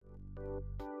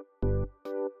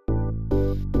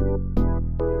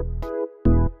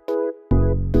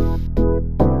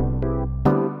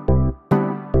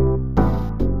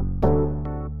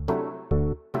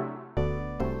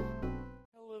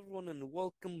Hello, everyone, and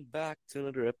welcome back to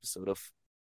another episode of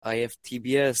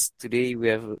IFTBS. Today we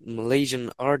have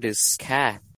Malaysian artist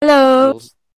Kath. Hello.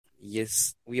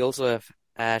 We also have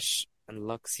Ash and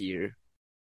Lux here.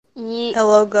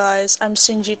 Hello guys, I'm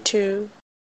Shinji too.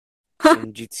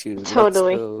 Shinji too.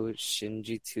 Totally. Let's go,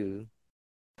 Shinji too.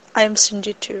 I'm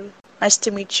Shinji too. Nice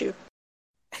to meet you.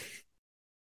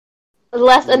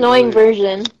 Less We annoying were-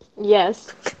 version.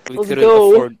 Yes. We Let's couldn't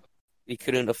go. afford. We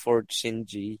couldn't afford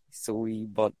Shinji, so we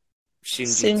bought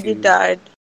Shinji too. Shinji died.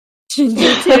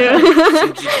 Shinji too.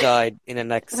 Shinji died in an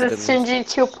This accident. is Shinji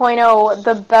 2.0,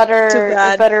 the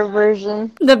better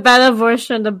version. The better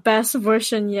version, the best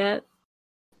version yet.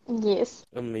 Yes.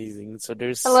 Amazing. So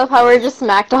there's. I love how we're just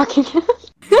smack talking.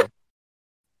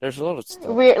 There's a lot of stuff.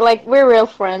 we're real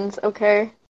friends,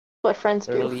 okay? What friends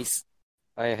Or at do. least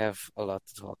I have a lot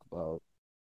to talk about.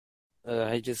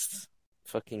 I just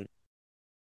fucking.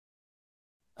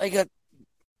 I got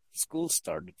school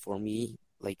started for me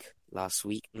like last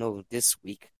week. No, this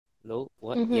week. No,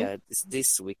 what? Mhm. Yeah, it's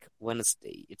this week,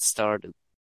 Wednesday. It started.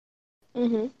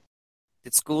 Mhm.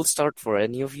 Did school start for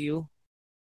any of you?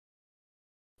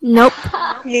 Nope.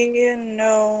 Yeah,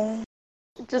 no.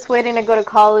 Just waiting to go to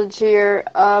college here.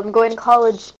 Going to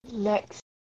college next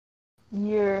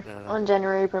year on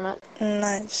January, pretty much.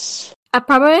 Nice. I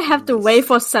probably have to wait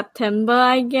for September,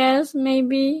 I guess,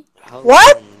 maybe. How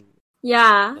What? long-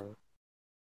 Yeah.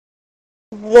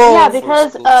 Whoa. Yeah, before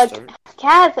because school start?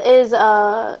 Kath is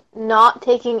not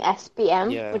taking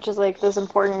SPM, Yeah. which is like this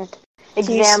important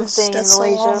exam Jesus, thing in that's a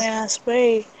long Malaysia. ass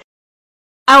way.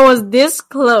 I was this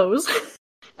close.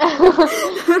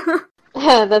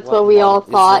 That's What what we all month is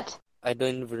it? thought. I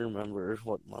don't even remember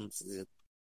what month is it.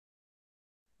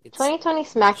 It's 2020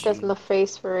 smacked us in June. the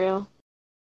face for real.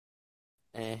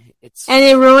 It's And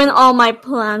it ruined all my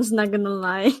plans, not gonna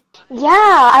lie.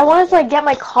 Yeah, I wanted to like get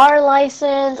my car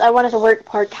license. I wanted to work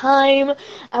part time.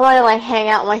 I wanted to like hang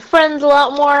out with my friends a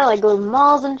lot more, like go to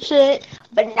malls and shit.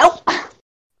 But nope.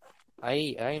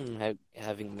 I'm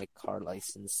having my car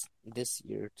license this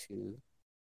year too,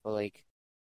 but like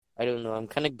I don't know. I'm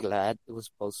kind of glad it was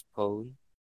postponed.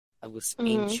 I was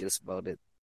Mhm. anxious about it.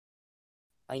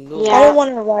 I know Yeah. I don't want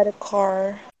to ride a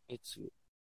car.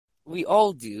 we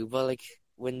all do, but like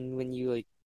when you like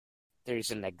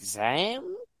there's an exam,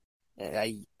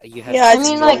 you have. Yeah, to I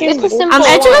mean, know- like it's a simple I'm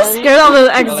actually one. scared of the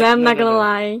But, like, exam, not no, gonna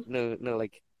lie. No,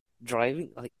 like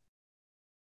driving, like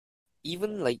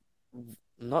even like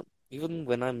not even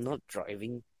when I'm not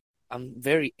driving, I'm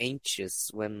very anxious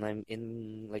when I'm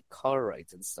in like car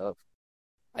rides and stuff.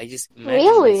 I just imagine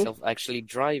Really? myself actually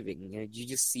driving. You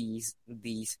just see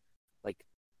these like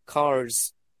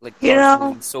cars, You know-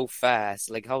 moving so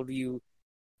fast. Like how do you?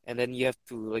 And then you have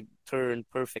to like turn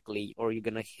perfectly, or you're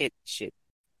gonna hit shit.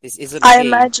 This isn't a I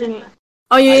game. imagine.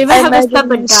 Oh, you I even have to step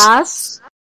the imagine gas?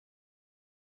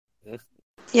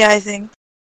 Yeah, I think.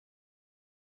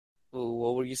 Oh,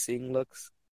 what were you saying,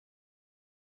 Lux?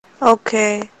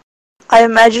 Okay. I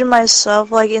imagine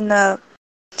myself like in a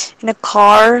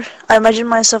car. I imagine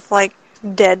myself like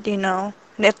dead, in a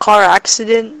car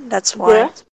accident. That's why.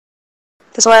 Yeah.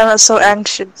 That's why I'm so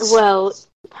anxious. Well,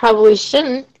 probably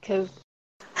shouldn't, because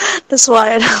That's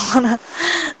why I don't wanna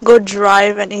go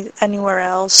drive anywhere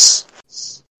else.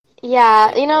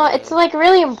 yeah, it's like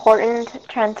really important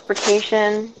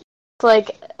transportation. It's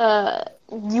like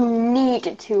you need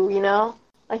to,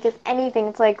 like if anything,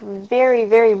 it's like very,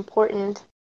 very important.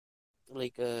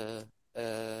 Like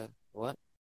what?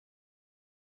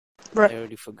 Right. I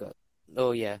already forgot.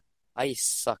 Oh yeah, I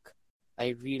suck.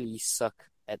 I really suck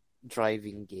at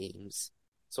driving games.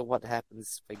 So what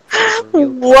happens if I drive a real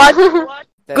What?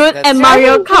 Good that's- at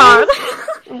Mario Kart.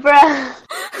 Bruh.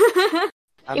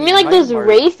 I You mean like my those Mario-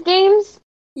 race games?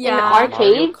 Yeah. arcade?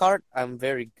 Mario arcades? Kart? I'm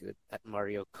very good at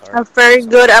Mario Kart. I'm very So,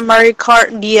 good at Mario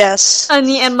Kart. Yes.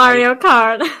 Sunny and Mario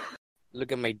Kart.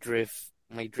 Look at my drift.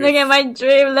 My drift. Look at my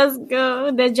dream, let's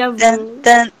go. Deja vu.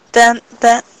 Then,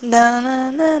 na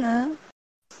na na na.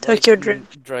 Tokyo Like,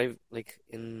 Drift. you drive like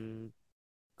in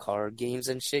car games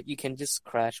and shit. You can just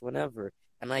crash whenever,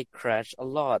 and I crash a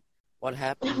lot. What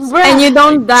happens? Bruh. And you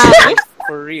don't die. Drive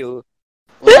for real.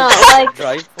 No, like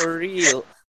Drive for real.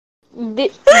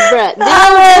 Bruh,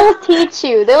 they'll teach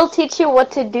you. They'll teach you what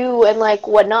to do and like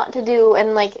what not to do,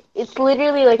 and like it's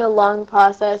literally like a long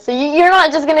process. So you're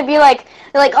not just gonna be like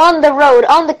on the road,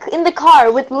 in the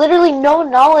car with literally no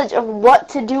knowledge of what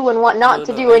to do and what not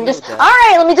to do, I and know just all that.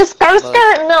 right, let me just skirt.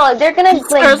 But like, No, they're gonna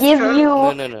like give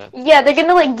you. no. Yeah, they're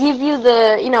gonna like give you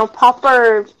the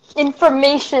proper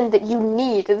information that you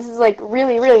need. This is like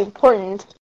really really important.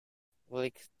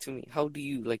 Like to me, how do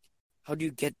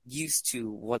you get used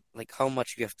to how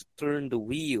much you have to turn the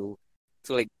wheel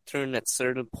to like turn at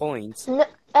certain points?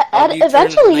 How do you turn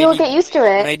Eventually, you'll 90, get used to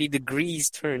it. 90 degrees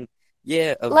turn?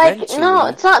 Yeah, Like, no,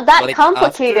 eventually. it's not But that like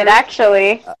complicated,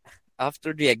 actually.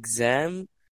 after the exam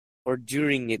or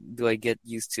during it, do I get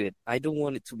used to it? I don't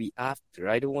want it to be after.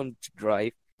 I don't want to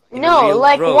drive in a No, real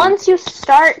like, road. once you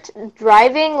start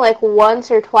driving, like,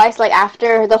 once or twice, like,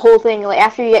 after the whole thing, like,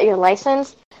 after you get your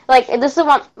license, like, this is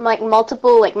what, like,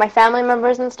 multiple, like, my family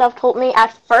members and stuff told me.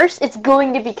 At first, it's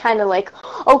going to be kind of like,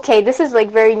 okay, this is,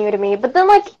 like, very new to me. But then,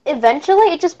 like, eventually,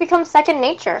 it just becomes second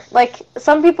nature. Like,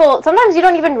 sometimes you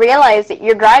don't even realize that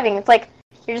you're driving. It's like,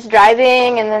 you're just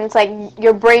driving, and then it's like,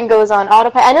 your brain goes on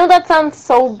autopilot. I know that sounds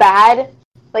so bad,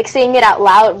 like saying it out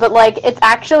loud, but like it's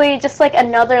actually just like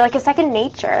another, like a second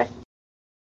nature.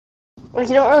 Like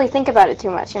you don't really think about it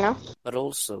too much, you know? But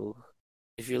also,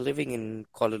 if you're living in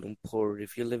Kuala Lumpur,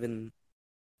 if you living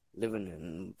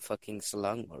in fucking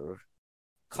Selangor,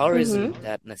 car isn't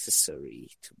that necessary,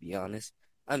 to be honest.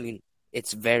 I mean,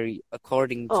 it's very,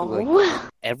 according to like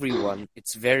everyone,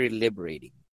 it's very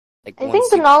liberating. Like I once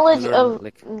think the you knowledge learn, of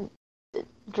like,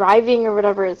 driving or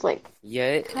whatever is like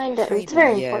yeah, it's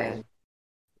very important.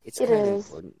 it's It kind of is.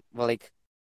 important. Well, like,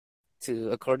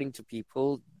 according to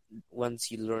people,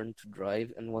 once you learn to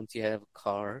drive and once you have a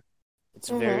car, it's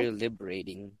very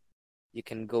liberating. You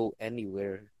can go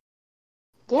anywhere.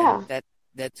 Yeah. And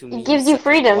that to me It gives is you such a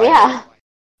freedom, wild, yeah.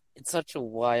 it's such a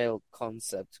wild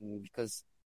concept to me because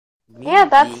me Yeah,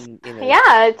 being in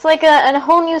a it's like a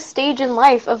whole new stage in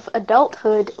life of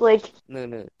adulthood. Like,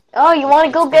 no, oh, you like want to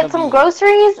it's go gonna get some be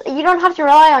groceries? You don't have to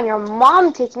rely on your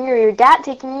mom taking you or your dad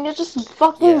taking you. You just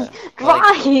fucking but like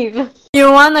drive.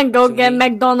 You wanna go to get me,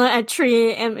 McDonald's at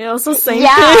 3 a.m. It's also same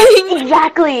Yeah, thing.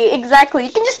 exactly.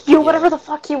 You can just do whatever yeah, the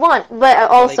fuck you want, but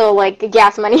but like also like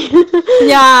gas money.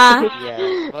 Yeah. yeah,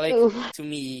 but like Oof. to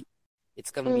me,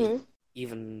 it's gonna be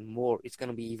Mhm. it's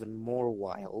gonna be even more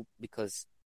wild because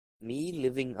me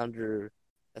living under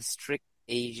a strict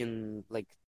Asian like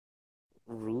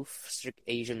strict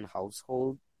Asian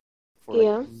household for like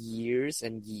Yeah. years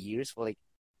and years, for like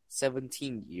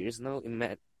 17 years now.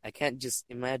 I can't just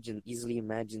easily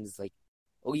imagine it's like,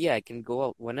 oh yeah, I can go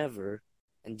out whenever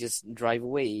and just drive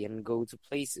away and go to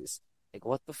places. Like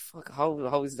what the fuck?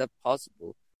 How is that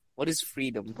possible? What is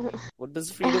freedom? What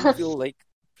does freedom feel like?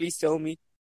 Please tell me.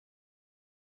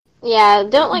 Yeah,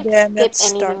 don't like Damn, skip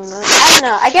that's anything. dark. I don't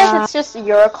know. I guess it's just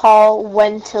your call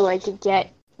when to like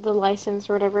get the license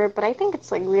or whatever, but I think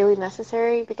it's like really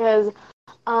necessary because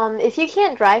if you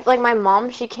can't drive, like my mom,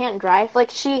 she can't drive. Like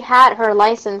she had her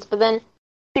license, but then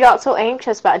she got so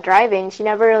anxious about driving, she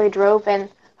never really drove and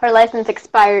her license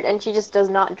expired and she just does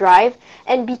not drive.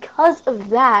 And because of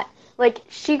that, like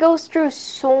she goes through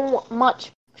so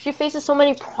much. She faces so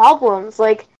many problems,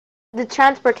 like the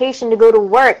transportation to go to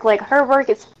work. Like her work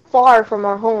is far from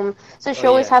our home, so Oh she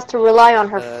always yeah. has to rely on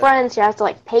her Uh, friends. She has to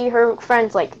like pay her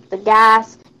friends like the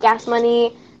gas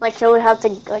money. Like she always has to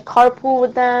like carpool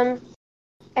with them.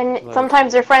 And like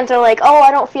sometimes their friends are like, "Oh,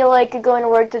 I don't feel like going to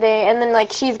work today," and then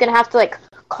like she's gonna have to like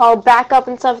call back up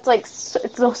and stuff. It's like it's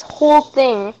this whole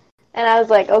thing. And I was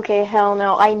like, "Okay, hell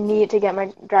no! I need to get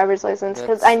my driver's license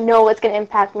because I that's know it's gonna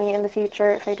impact me in the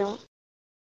future if I don't."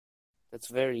 that's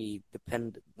very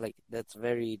dependent. Like that's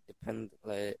very dependent.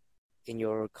 Like in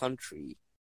your country,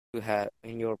 to have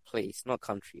in your place, not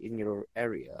country, in your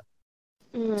area,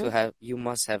 Mm-hmm. you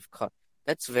must have car.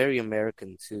 That's very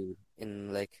American too.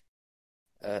 In like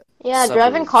Yeah,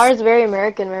 driving suburbs. car is very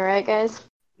American, am I right, guys?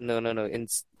 No.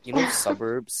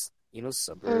 Suburbs. Mm-hmm.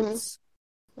 Suburbs.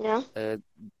 Yeah.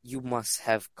 You must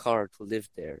have car to live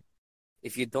there.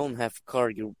 If you don't have car,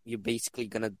 you're basically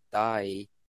gonna die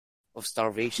of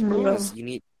starvation Bro. because you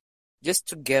need just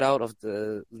to get out of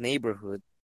the neighborhood.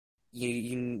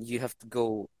 You have to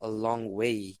go a long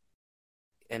way,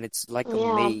 and it's like a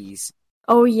Yeah. maze.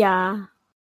 Oh yeah.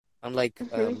 Unlike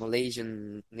a Mm-hmm.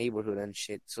 Malaysian neighborhood and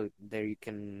shit, so there you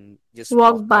can just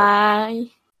Walk walk out. by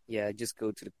Yeah, just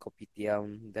go to the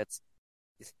kopitiam.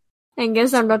 and get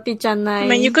some roti I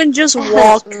mean, you canai. can just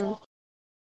walk.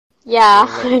 Yeah.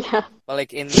 Like, Yeah. but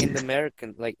like in the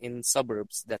American, like in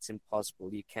suburbs, that's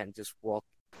impossible. You can't just walk.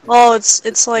 Oh,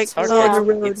 it's like It's hard the to Yeah.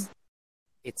 road.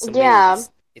 it's a Yeah. maze.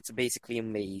 it's basically a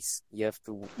maze. You have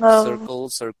to Oh, circle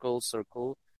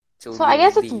till So I you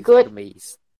guess it's leave the good.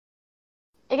 maze.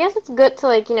 I guess it's good to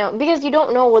like, because you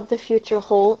don't know what the future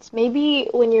holds. Maybe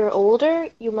when you're older,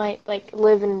 you might like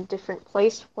live in a different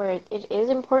place where it is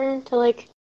important to like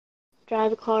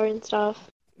drive a car and stuff.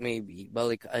 Maybe, but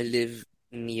like I live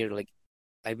near like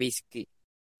I basically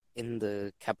in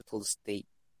the capital state,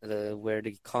 where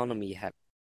the economy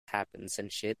happens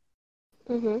and shit.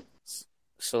 Mhm.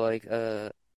 So like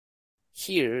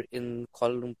here in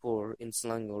Kuala Lumpur in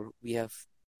Selangor we have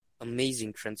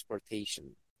amazing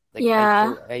transportation. Like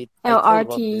Yeah, I told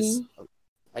about this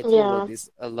LRT. Yeah.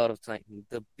 a lot of time.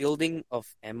 The building of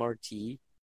MRT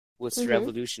was Mhm.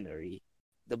 revolutionary.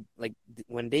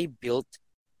 When they built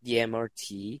the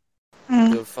MRT,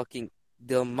 mm.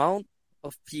 the amount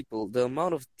of people, the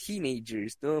amount of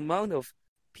teenagers, the amount of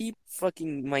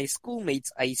fucking my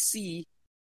schoolmates I see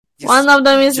One just of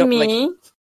them is jump like me.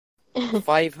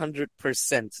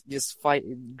 500%,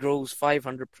 grows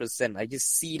 500%. I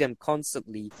just see them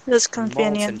constantly That's in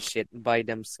malls and convenient. shit by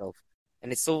themselves.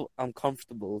 And it's so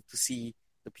uncomfortable to see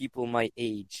the people my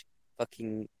age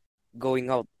fucking going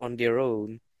out on their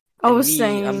own. Oh, And me,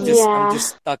 same. I'm Yeah.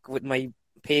 just stuck with my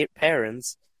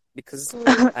parents because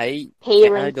Mm. I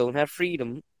Parents. don't have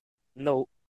freedom. No,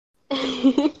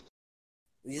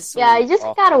 it's Yeah, so you just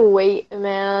gotta awkward. wait,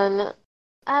 man.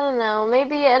 I don't know.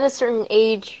 Maybe at a certain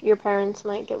age, your parents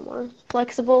might get more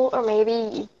flexible, or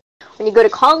maybe when you go to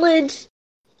college,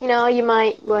 you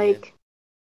might Yeah. like,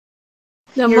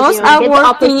 The You're most get free. the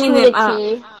awkward thing in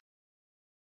opportunity.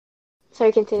 Sorry,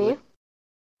 Like, continue.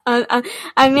 uh, uh,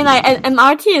 I mean, like, an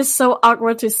MRT is so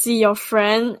awkward to see your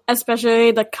friend,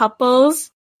 especially the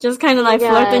couples, just kind of like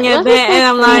Yeah, flirting it at must be there, so and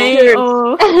I'm like, Weird. funny.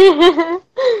 oh,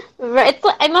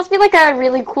 It must be like a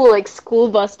really cool like school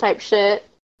bus type shit.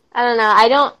 I don't know.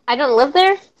 I don't live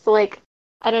there, so like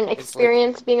I don't it's like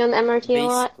experience being on the MRT a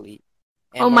lot. basically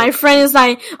oh, my friend MRT. is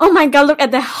like, oh my god, look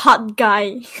at that hot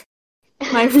guy.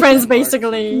 My friends MRT.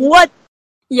 basically, What?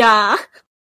 yeah,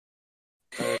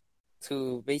 Uh,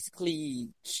 to basically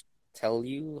tell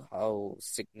you how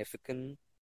significant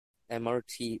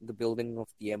the building of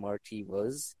the MRT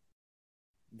was,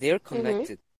 they're Mhm.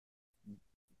 connected.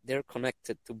 They're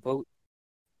connected to both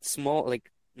small,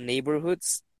 like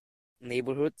neighborhoods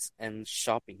and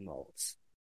shopping malls.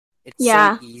 It's so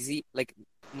yeah, easy. Like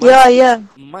Yeah, yeah.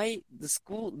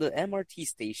 the MRT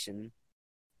station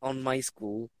on my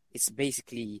school is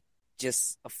basically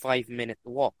just a 5-minute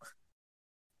walk.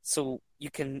 So you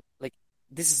can like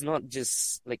this is not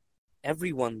just like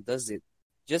everyone does it.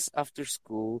 Just after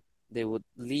school, they would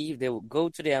go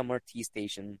to the MRT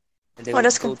station and they Oh, would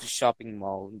that's go con- to shopping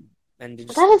mall and they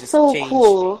That is just so change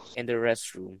cool. in the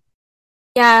restroom.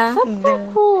 yeah. That's so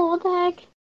yeah. cool. What the heck?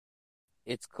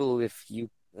 It's cool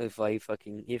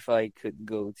if I could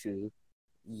go to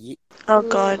Oh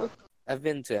God. Yeah. I've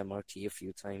been to MRT a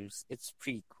few times. It's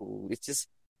pretty cool. It's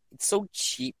so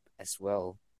cheap as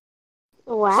well.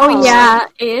 Oh So it's Wow. like yeah,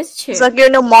 it is It's cheap. like you're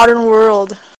in a modern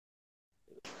world.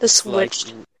 The it's like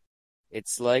switched.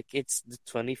 it's the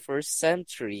 21st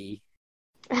century.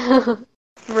 The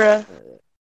Bruh.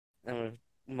 Uh,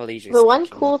 Malaysia is one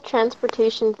catching up. cool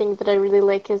transportation thing that I really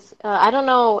like is I don't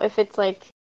know if it's like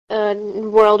a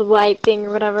worldwide thing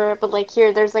or whatever, but like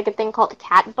here there's like a thing called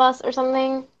cat bus or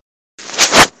something.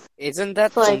 Isn't that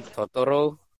It's from like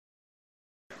Totoro?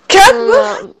 Cat?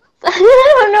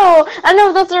 I don't know. I don't know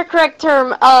if that's the correct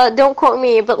term. Don't quote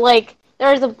me, but like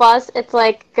there's a bus. It's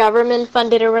like government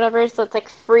funded or whatever, so it's like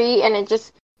free and it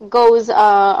just goes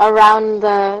around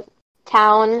the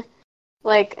town.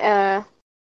 Like Wait,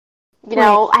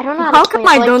 I don't know how to how come explain it,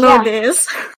 I but don't like know yeah, this?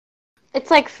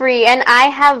 it's like free, and I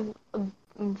have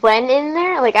went in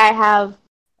there. Like I have.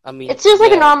 I mean, It's just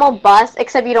like a yeah, normal bus,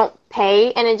 except you don't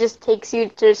pay, and it just takes you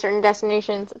to certain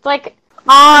destinations.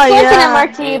 Ah, It's like an yeah.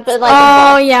 MRT, it's but like a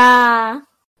Oh bus, yeah.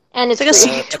 and It's it's like a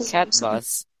free. a city tour cat or something.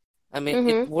 bus. I mean,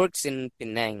 it Mhm. works in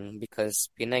Penang because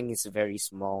Penang is very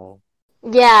small.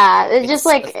 Yeah, it just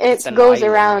like It's it an goes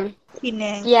island. around.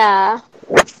 Penang. Yeah,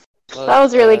 Well, that like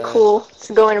was really cool.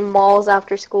 Just going to malls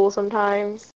after school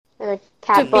sometimes, and a To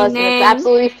cat bus, and it's Penang.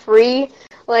 absolutely free.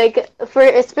 Like for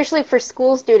especially for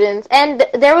school students. And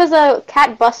there was a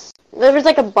cat bus. There was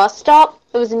like a bus stop.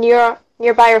 It was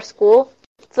nearby our school.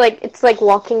 It's like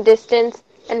walking distance.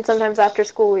 And sometimes after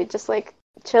school we just like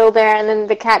chill there, and then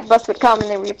the cat bus would come, and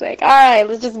then we'd be like, all right,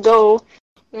 let's just go.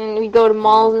 And we go to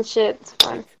malls well, and shit. It's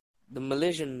fun. like the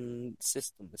Malaysian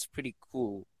system is pretty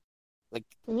cool. Like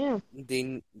Yeah.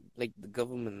 they the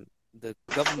government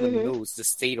Mhm. knows the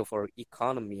state of our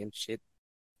economy and shit,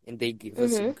 and they give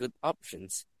us Mhm. good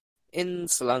options. In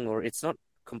Selangor, it's not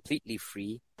completely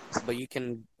free, but you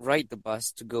can ride the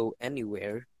bus to go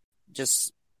anywhere.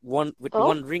 Just one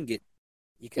Oh? ringgit.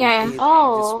 You can Yeah. pay it just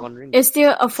Oh. 1 ringgit. It's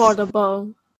still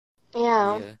affordable.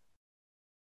 Yeah. Yeah.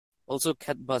 Also,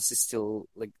 cat bus is still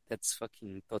like that's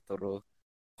fucking Totoro.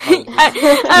 How I,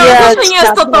 does I Yeah, was it's thinking as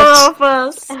cat Totoro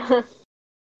first.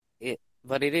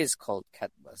 but it is called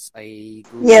cat bus. I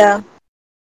googled Yeah. it.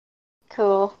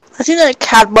 Cool. I think that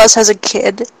cat bus has a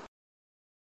kid.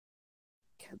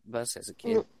 Cat bus as a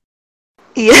kid.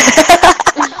 Yeah.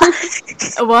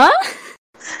 What?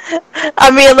 I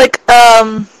mean, like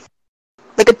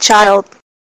a child.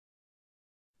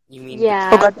 You mean Yeah.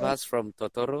 the cat Forgot. bus from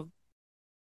Totoro?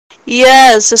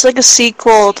 Yes, it's like a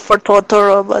sequel for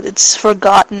Totoro, but it's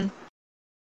forgotten.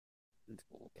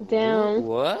 Damn.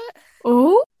 What?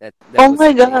 Oh? That Oh was my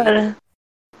a thing? god.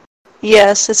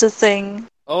 Yes, it's a thing.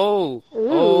 Oh,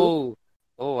 Ooh.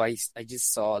 I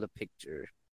just saw the picture.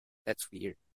 That's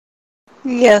weird.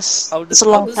 Yes, How it's a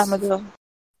how long time does ago.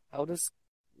 how does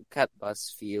cat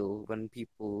bus feel when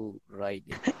people ride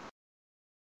it?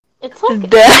 It's like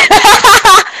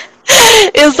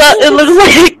It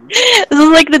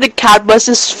looks like the cat bus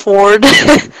is Ford.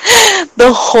 The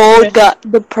whole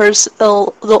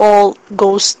the all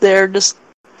goes there just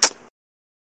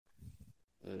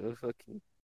Fucking,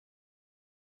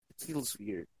 it feels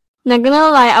weird. Not gonna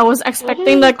lie, I was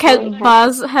expecting do the you call cat it?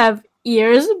 bus have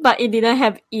ears, but it didn't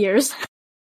have ears.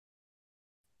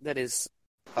 That is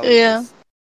how it yeah. is.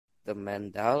 The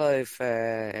Mandela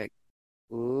effect.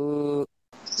 Ooh,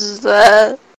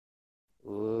 That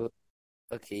ooh.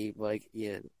 Okay, like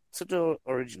yeah. So the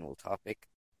original topic,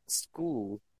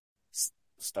 school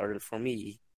started for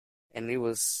me, and it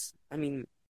was. I mean,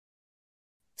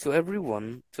 to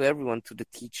everyone, to the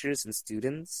teachers and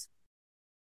students,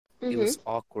 it was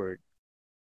awkward.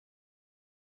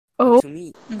 But Oh, to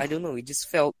me, I don't know. It just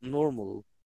felt normal.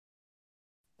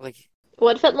 Like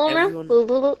What felt normal?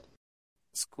 everyone,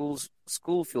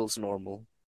 school feels normal.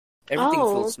 Everything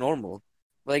Oh. feels normal.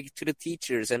 Like to the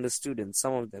teachers and the students,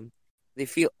 some of them, they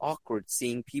feel awkward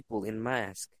seeing people in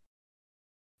masks.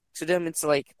 To them, it's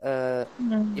like,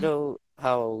 you know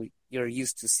how you're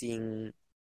used to seeing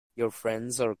your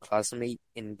friends or classmate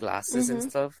in glasses and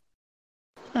stuff,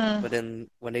 but then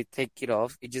when they take it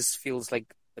off, it just feels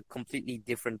like a completely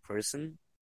different person.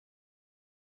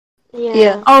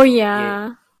 Yeah. oh Yeah,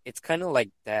 yeah. it's kind of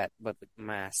like that, but with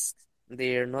masks.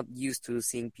 They're not used to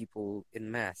seeing people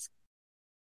in masks.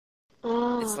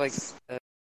 It's Oh. like,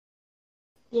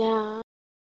 Yeah.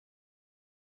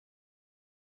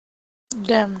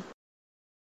 damn.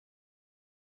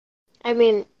 I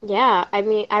mean, yeah. I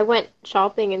mean, I went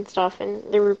shopping and stuff, and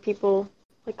there were people,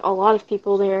 like a lot of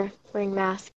people there wearing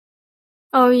masks.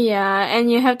 Oh yeah,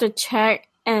 and you have to check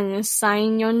and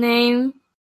sign your name.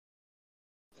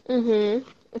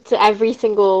 It's every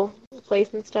single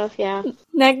place and stuff. Yeah.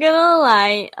 Not gonna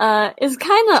lie, it's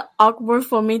kind of awkward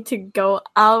for me to go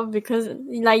out because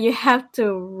like you have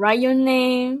to write your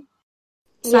name,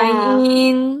 sign Yeah.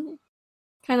 in,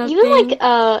 kind of Even thing.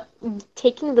 like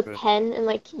taking the pen and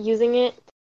like using it.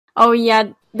 Oh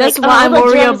yeah, that's Like what all I'm the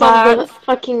worried germs on the about.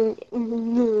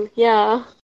 fucking yeah.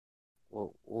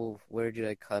 whoa, where did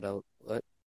I cut out? What?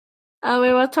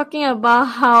 We were talking about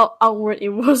how awkward it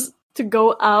was to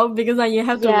go out because like you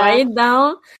have to Yeah. write it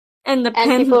down and the And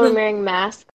pen. people were wearing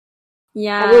masks.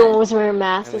 Yeah. Everyone was wearing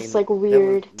masks. I It's mean, like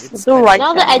weird. it's The kind of right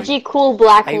Not the hand. edgy, cool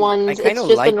black I ones. kind It's of just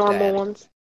the like normal that. ones.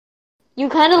 You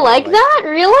kind of Kinda like like that, it.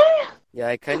 really? Yeah,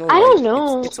 I kind of I like. don't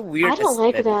know. It's a weird I don't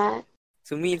like aesthetic. that.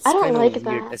 To me, I it's don't kind of like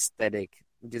weird that. aesthetic.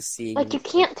 Just Like you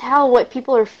seeing can't tell what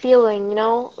people are feeling, you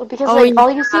know, because Oh like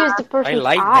all yeah. you see is the I person's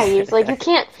like eyes. Like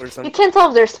that for some. you can't tell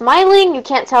if they're smiling. You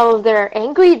can't tell if they're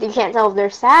angry. You can't tell if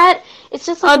they're sad. It's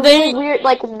just like Oh, a really they. weird.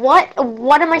 Like what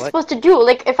am I What? supposed to do?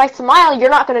 Like if I smile, you're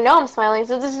not gonna know I'm smiling.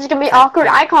 So this is gonna be Can awkward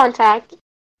can eye contact.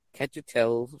 can't you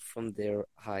tell from their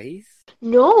eyes?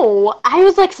 No, I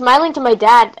was like smiling to my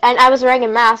dad, and I was wearing a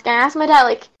mask. And I asked my dad,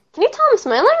 like, "Can you tell I'm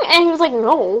smiling?" And he was like,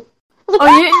 "No." I was like, Oh,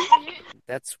 "What you. the heck?"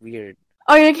 That's weird.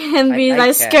 Or you can be I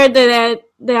like can. scared that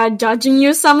they are judging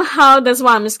you somehow. That's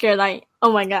why I'm scared. Like,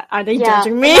 oh my god, are they Yeah,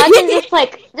 judging me? imagine just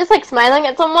like smiling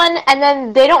at someone, and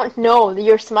then they don't know that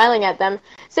you're smiling at them.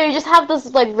 So you just have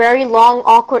this like very long,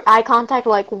 awkward eye contact.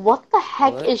 Like, what the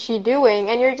heck What? is she doing?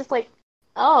 And you're just like,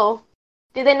 oh,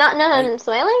 do they not know I I'm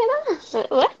smiling at them?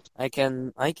 What? I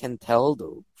can tell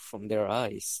though from their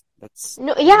eyes. That's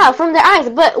No, yeah, from their eyes.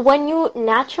 But when you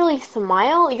naturally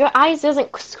smile, your eyes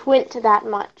doesn't squint that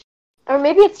much. Or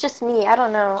maybe it's just me. I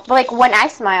don't know. But like when I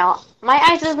smile, my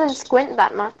eyes doesn't squint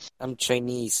that much. I'm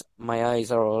Chinese. My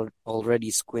eyes are already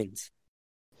squint.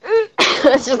 I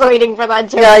was just waiting for that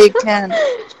joke. Yeah, you can.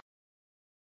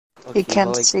 You Okay, but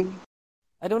can't like see.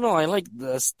 I don't know. I like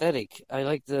the aesthetic. I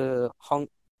like the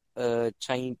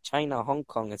China Hong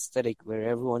Kong aesthetic where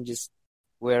everyone just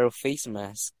wear a face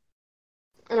mask.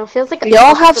 And it feels like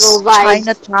Y'all have hospital vibes.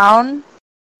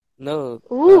 No, Chinatown?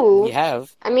 we Ooh.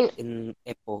 have I mean, in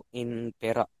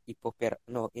Perak.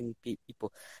 No, in Ipoh.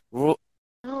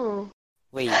 oh.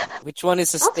 Wait, which one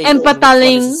is a That's state And cool. and which one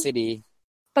is a Pataling. city?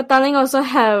 Pataling also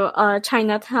have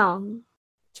Chinatown.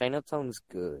 Chinatown is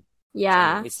good.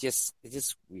 Yeah. It's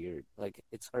just weird. Like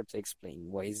it's hard to explain.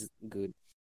 Why is it good?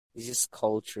 It's just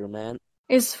culture, man.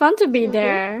 It's fun to be Mhm.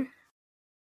 there.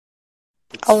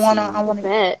 It's I food. I wanna.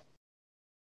 bet.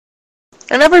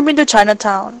 I've never been to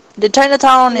Chinatown. The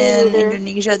Chinatown Me in neither.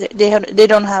 Indonesia, they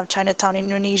don't have Chinatown in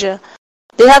Indonesia.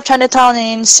 They have Chinatown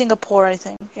in Singapore, I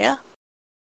think. Yeah.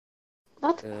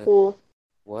 That's Uh, cool.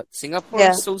 what? Singapore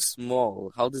Yeah. is so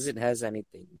small. How does it has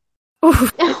anything? What?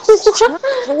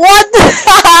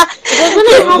 Doesn't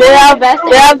it have No, one of the best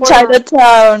They have airports?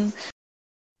 Chinatown.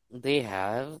 they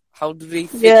have. How do they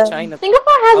fit Yeah. China?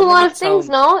 Singapore has How a lot many of things, towns?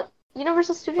 no?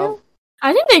 Universal Studio? How?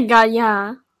 I think they got,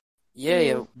 yeah.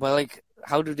 Yeah, but like,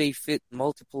 how do they fit a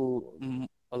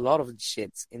lot of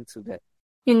shits into that?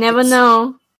 You never It's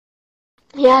know.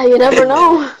 Yeah, you I never don't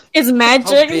know. know. It's How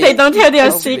magic. They big? don't tell their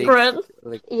How big? secret.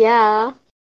 Like, Yeah.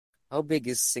 how big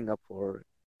is Singapore?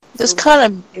 This So, kind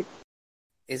of big.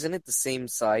 isn't it the same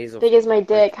size of Big as my like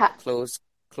dick.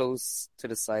 close to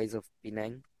the size of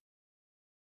Penang?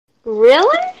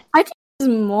 Really? It's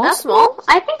more That small?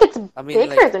 I think it's I mean,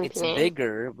 bigger like than it's Penang.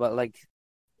 bigger, but like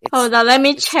Hold on, let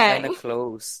me it's check. kind of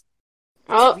close. It's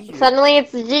Oh, weird. suddenly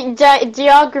it's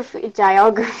geography.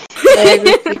 Geography.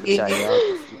 Geography.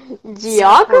 Singapore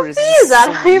Geography? Is that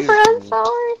so how you weird to pronounce me. that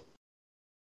word?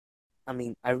 I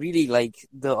mean, I really like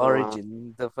the Wow.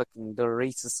 origin, the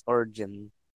racist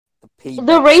origin, the The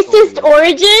payback racist story.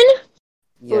 origin?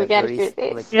 Yeah, We gotta the hear race.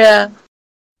 this. Like Yeah.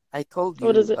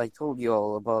 What is it? I told you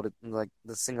all about it. Like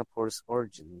the Singapore's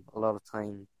origin. A lot of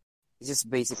time, it's just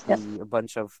basically a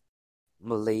bunch of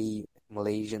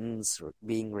Malaysians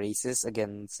being racist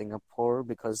against Singapore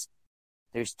because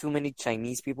there's too many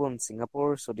Chinese people in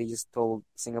Singapore, so they just told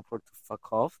Singapore to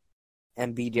fuck off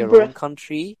and be their Bruh. own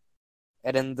country.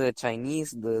 And then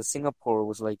the Singapore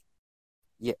was like,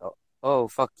 yeah, oh,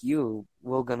 fuck you.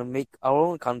 We're gonna make our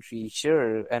own country,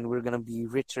 sure, and we're gonna be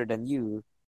richer than you.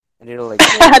 And they're like,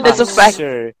 That's a fact.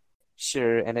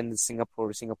 sure. And then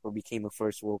Singapore became a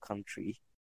first world country.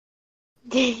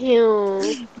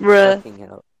 Damn. Bruh. Fucking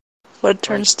hell. What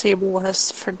turnstable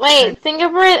has for Wait,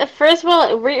 Singapore, first of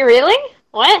all, really?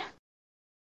 What?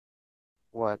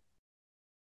 What?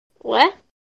 What?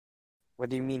 What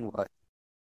do you mean, what?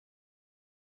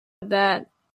 That.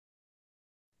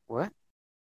 What?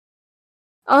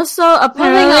 Also,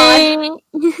 Moving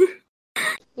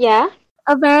Yeah?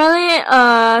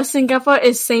 apparently, Singapore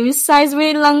is same size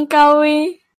with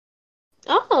Langkawi.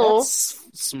 Oh. That's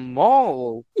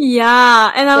small.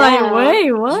 Yeah, and I'm like, Yeah.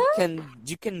 wait, what?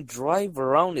 You can drive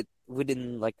around it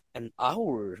within like an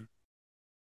hour.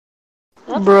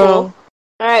 That's Bro. cool.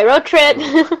 Alright, road trip.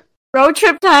 Road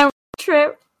trip time, road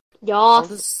trip. How Yas.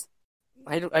 does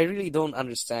I really don't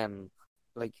understand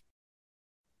like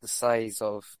the size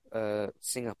of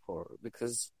Singapore,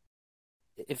 because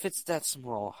if it's that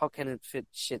small, how can it fit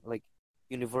shit like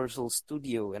Universal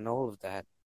Studio and all of that?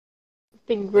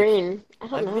 Big brain. I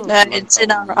don't I've know. been Yeah, to it's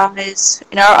in our Langkawi. eyes.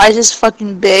 In our eyes, it's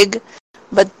fucking big,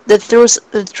 but the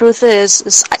truth is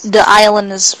the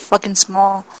island is fucking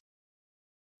small.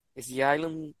 Is the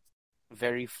island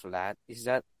very flat? Is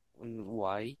that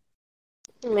why?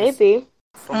 Because Maybe.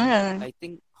 I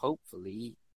think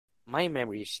hopefully my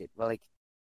memory is shit, but like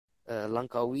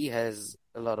Langkawi has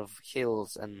a lot of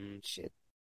hills and shit.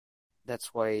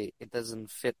 That's why it doesn't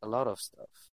fit a lot of stuff.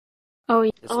 Oh,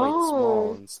 yeah. That's why it's small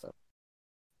Oh. and stuff.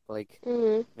 Like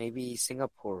Mm. maybe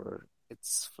Singapore,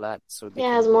 it's flat, so they Yeah, it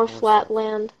can has put more more flat stuff.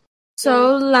 land.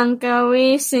 So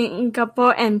Langkawi,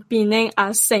 Singapore, and Penang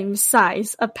are same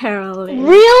size, apparently.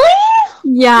 Really?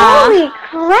 Yeah. Holy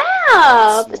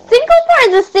crap! That's small. Singapore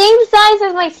is the same size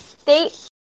as my state.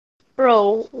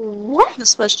 Bro, what?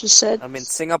 That's what she said. I mean,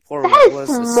 Singapore That is was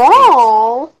a state.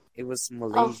 small. It was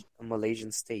Oh. a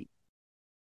Malaysian state.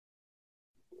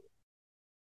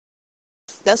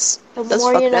 That's The that's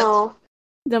more fucked you up. know.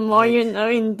 The more Like you know,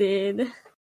 indeed.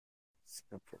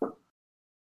 Singapore.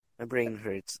 My brain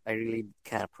hurts. I really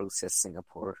can't process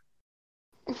Singapore.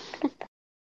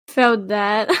 Felt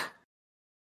that.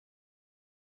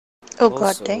 Oh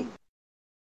god Also, dang.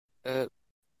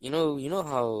 you know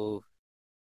how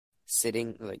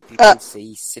sitting, like people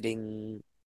say sitting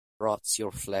rots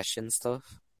your flesh and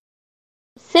stuff.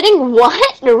 Sitting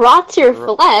what? Rots your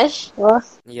Ro- flesh? What?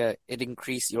 Yeah, it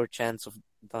increase your chance of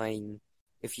dying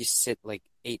if you sit like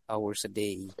 8 hours a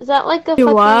day. Is that like a You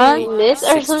what? fucking myth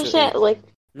or 6 some to shit? 8. Like,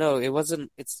 No, it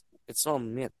wasn't. It's not a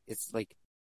myth. It's like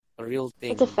a real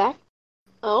thing. it's a fact?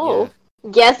 Yeah, Oh.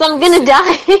 Guess I'm you gonna sit.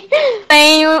 die.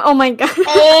 Same. Oh my god.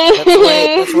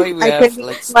 That's why we I have can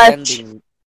like much standing.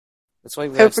 That's why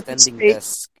we have standing participate.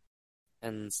 desk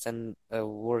and stand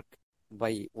work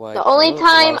by The only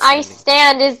time while I standing.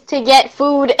 stand is to get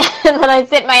food, and then I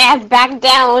sit my ass back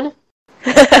down.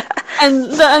 And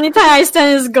the only time I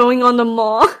stand is going on the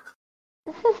mall.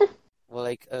 Well,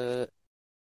 like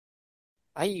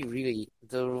I really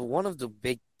one of the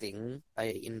big thing I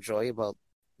enjoy about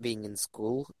being in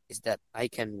school is that I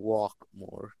can walk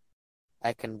more.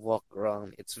 I can walk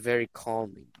around. It's very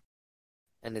calming,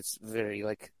 and it's very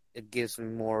like it gives me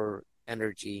more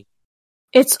energy.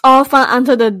 It's all fun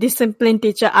until the discipline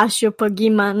teacher asks you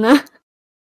pergi mana.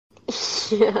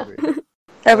 Yeah.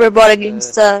 Everybody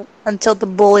gangsta until the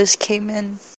bullies came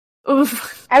in.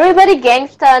 Oof. Everybody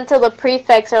gangsta until the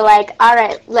prefects are like,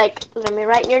 alright, like, let me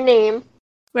write your name.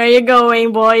 Where you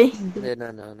going, boy?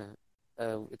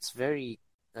 No. It's very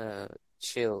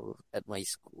chill at my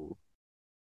school,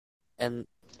 and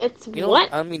It's you know,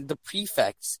 what? I mean, the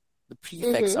prefects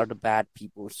are the bad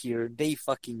people here. They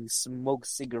fucking smoke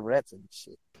cigarettes and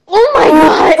shit. Oh my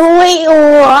god, wait,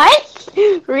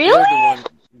 what?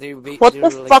 Really? What they're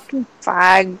the like, fucking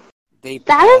fag? they That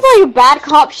pass, is like bad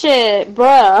cop shit,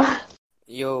 bruh.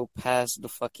 pass the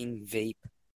fucking vape.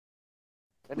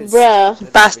 Bruh. That is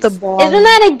Pass the basic. ball. Isn't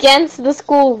that against the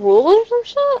school rules or some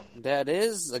shit? That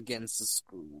is against the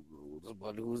school rules,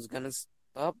 but who's gonna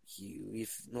stop you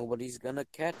if nobody's gonna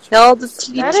catch you? Tell the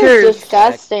That teacher. is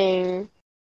disgusting.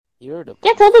 You're the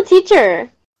Yeah, tell the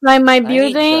teacher. Like my I ain't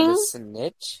building, gonna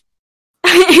snitch.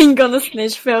 I ain't gonna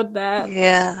snitch. Felt that.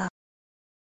 Yeah.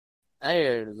 I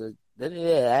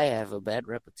have a bad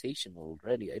reputation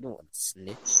already. I don't want to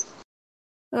snitch.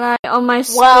 Like on my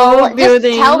school Well,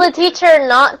 building. just tell the teacher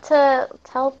not to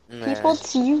tell people Nah,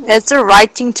 to you. It's the right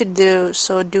thing to do,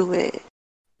 so do it.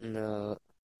 no.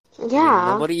 I mean,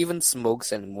 Yeah. nobody even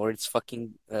smokes anymore. It's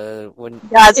fucking when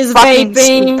Yeah, it's It's fucking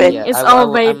vaping. stupid. yeah, It's I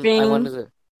all I vaping. wanted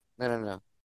to no.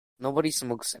 Nobody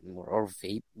smokes anymore or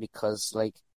vape because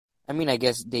like I mean I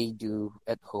guess they do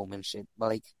at home and shit, but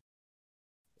like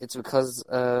it's because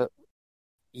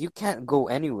you can't go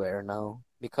anywhere now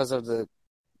because of the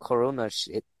corona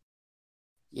shit.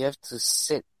 You have to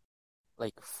sit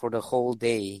like for the whole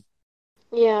day.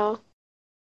 Yeah.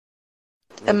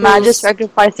 Like, Imagine it's-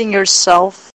 sacrificing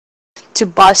yourself to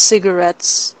buy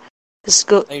cigarettes. Just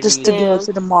to really- go Yeah.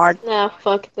 to the mart. Nah,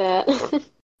 fuck that.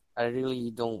 I really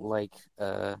don't like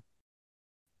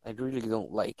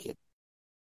it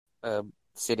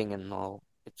sitting and all.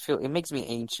 It makes me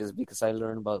anxious because I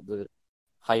learn about the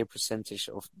higher percentage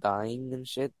of dying and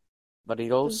shit. But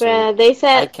it also Bruh,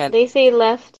 they say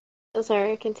left. Oh,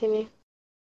 sorry, continue.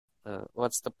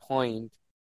 what's the point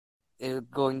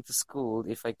going to school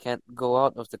if I can't go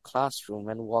out of the classroom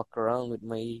and walk around with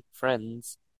my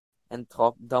friends and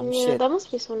talk dumb Yeah, shit? that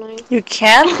must be so nice. You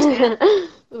can't?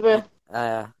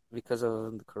 Bruh. Because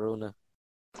of the corona.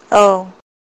 Oh,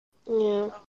 Yeah.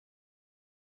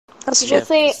 that's People good.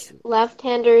 say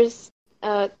left-handers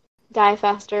die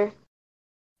faster.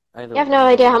 I don't You have no know.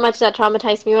 idea how much that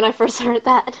traumatized me when I first heard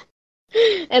that.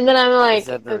 And then I'm like, Is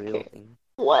that the real okay, thing?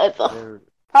 what the? There-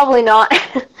 Probably not.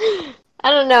 I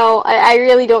don't know. I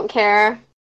really don't care.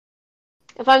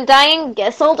 If I'm dying,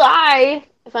 guess I'll die.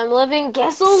 If I'm living,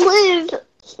 guess I'll live.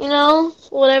 You know,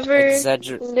 whatever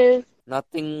Exagger- it is.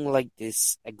 Nothing like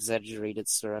this exaggerated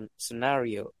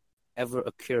scenario ever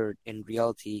occurred in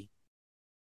reality.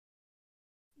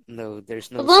 No,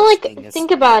 there's no But then, such like, thing as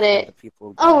think about random it.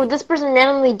 people Oh, dying. this person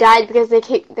randomly died because they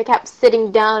kept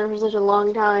sitting down for such a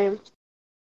long time.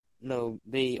 No,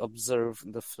 they observe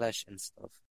the flesh and stuff.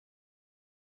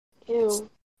 Ew.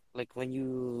 Like when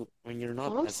you're not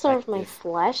Don't as serve my active,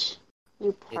 flesh, you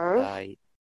it perv. died.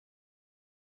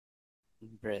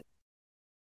 Brett.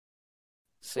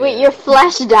 So Wait, yeah, your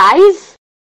flesh dies?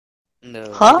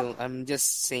 no, Huh? I don't. I'm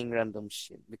just saying random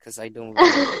shit because I don't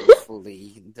really know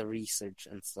fully the research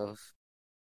and stuff.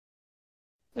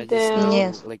 I just Damn. know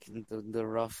Yes. like the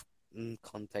rough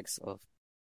context of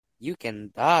you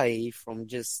can die from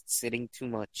just sitting too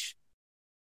much.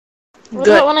 What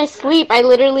Good. about when I sleep? I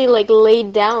literally like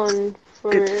laid down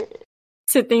for. Good.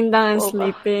 Sitting down and Oh,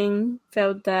 sleeping.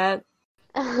 Felt that.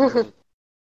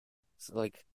 So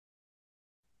like,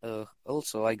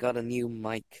 also I got a new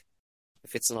mic.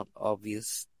 If it's not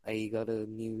obvious, I got a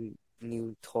new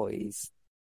toys,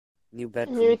 new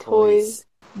bedroom New toys.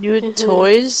 New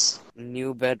toys?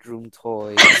 New bedroom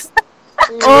toys.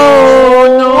 Oh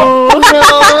no!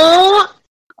 No.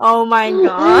 Oh my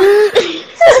god!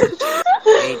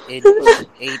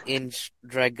 8-inch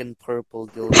dragon purple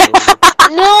dildo.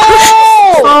 No.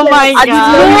 Oh my I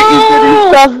just know god! you're into this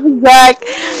stuff, Zach.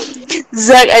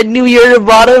 Zach, I knew you were the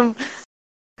bottom.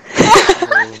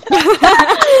 No.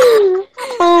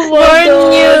 Oh my More god.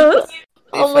 news.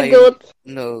 Oh If my I god.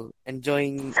 no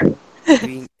enjoying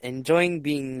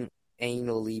being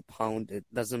anally pounded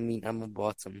doesn't mean I'm a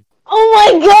bottom. Oh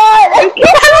my god.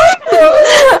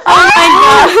 Oh my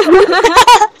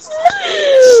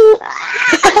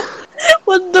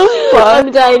What the fuck?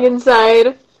 I'm dying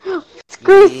inside.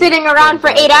 Screw Me, sitting around for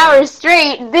don't die 8 then. hours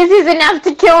straight. This is enough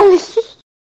to kill me.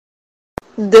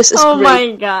 This is Oh great.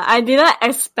 my god! I didn't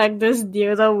expect this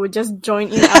dildo would just join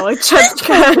in our chat Oh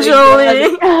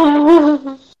casually.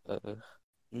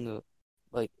 No,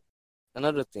 like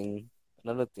another thing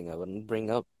I want to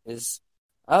bring up is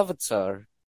Avatar.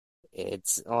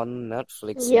 It's on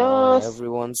Netflix now, and Yes.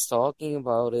 everyone's talking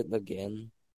about it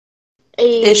again.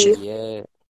 Issue. Yeah,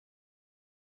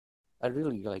 I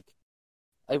really like.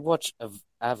 I watched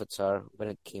Avatar when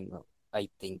it came out. I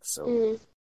think so. Mm.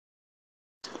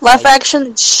 Live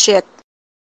action shit.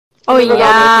 Oh Never got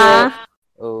yeah. into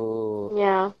Oh,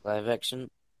 Yeah. live action.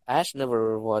 Ash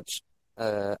never watched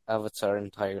Avatar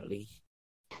entirely.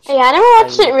 Yeah, I never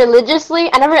watched it religiously.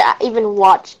 I never even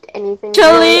watched anything.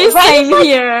 Actually, really. But same it's like,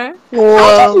 here. I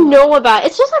just Whoa. know about it.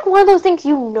 It's just like one of those things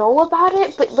you know about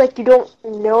it, but like you don't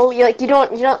know. You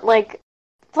don't like.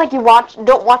 It's like you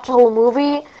don't watch the whole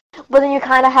movie, but then you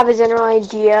kind of have a general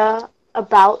idea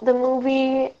about the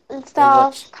movie and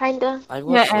stuff. Kinda. I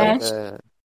watched Yeah, like Ash.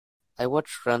 I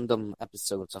watched random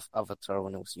episodes of Avatar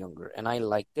when I was younger, and I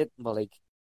liked it, but like,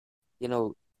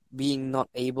 being not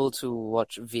able to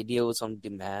watch videos on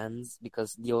demands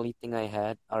because the only thing I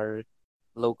had are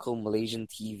local Malaysian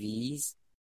TVs.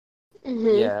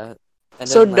 Mhm. Yeah, and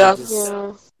So then dumb.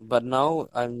 Yeah. but now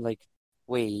I'm like,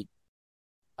 wait,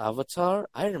 Avatar?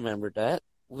 I remember that.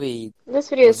 Wait, This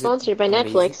video is was it sponsored by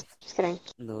amazing? Netflix. Just kidding.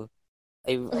 No,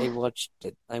 I watched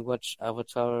it. I watched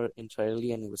Avatar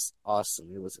entirely, and it was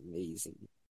awesome. It was amazing.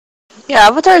 Yeah,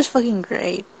 Avatar is fucking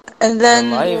great. And The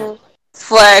then live, Yeah.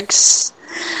 Flex.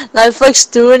 Netflix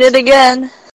doing it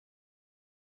again.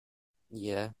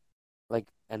 yeah, like,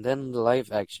 and then the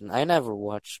live action. I never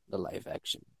watched the live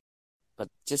action, but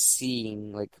just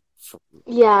seeing like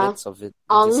Yeah. bits of it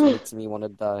just Um. makes me want to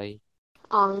die.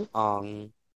 Um.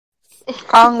 Ong,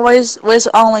 Why is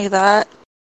Ong like that?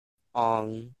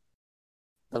 ong,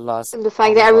 the last And the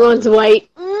fact that ong everyone's body. white.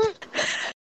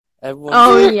 Everyone's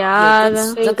Oh yeah,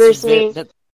 yeah. Angers me.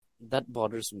 that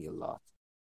bothers me a lot.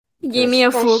 Give me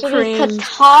a full Especially cringe.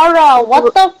 Katara.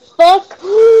 What the fuck?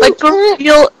 Like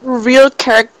a real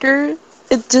character.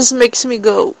 It just makes me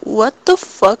go, what the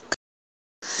fuck?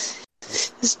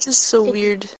 It's just so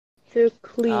weird. So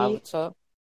clean. Avatar,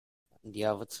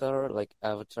 like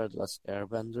Avatar The Last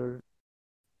Airbender,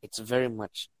 it's very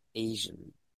much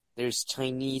Asian. There's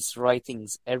Chinese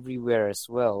writings everywhere as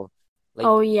well. Like,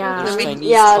 Oh there's yeah. Chinese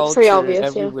Yeah, it's very culture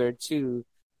obvious, yeah. everywhere too.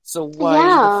 So why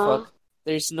Yeah. the fuck?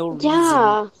 There's no reason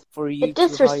Yeah. for you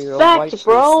It's to hire a white disrespect,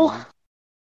 bro. person.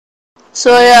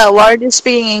 So yeah, why are they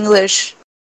speaking English?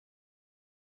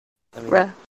 I mean,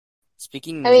 Bruh.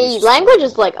 speaking I mean, English, language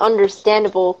is like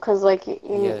understandable because like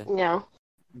Yeah. you know.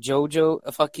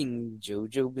 fucking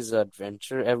Jojo Bizarre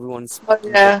Adventure. Everyone's Oh,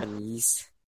 speaking yeah. Japanese.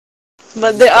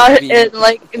 But You they just are gotta be in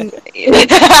like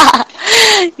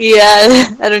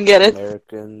yeah, I don't get it.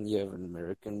 American. You have an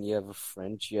American. You have a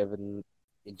French. You have an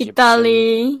Egyptian.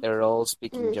 Italy. They're all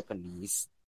speaking Mm. Japanese.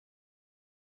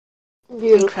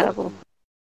 Beautiful. Incredible.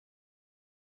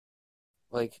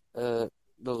 Like the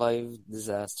live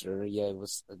disaster. Yeah, it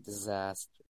was a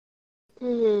disaster.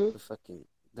 Mhm.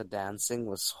 The dancing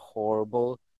was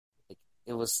horrible. Like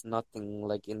it was nothing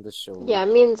like in the show. Yeah,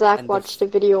 me and Zacc And watched a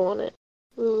video on it.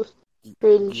 Ooh, the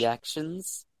cringe.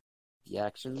 actions Yeah.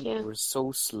 were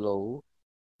so slow.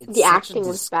 It's The such a acting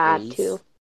was bad disgrace. too.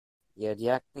 Yeah, the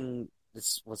acting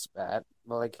was bad,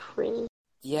 but like Cringe.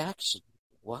 the action,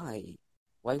 why?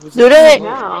 Why was Do it they- slow?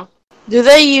 Yeah. Do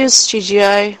they use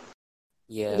CGI?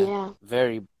 Yeah, Yeah.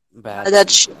 very bad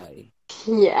That's CGI.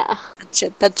 Yeah.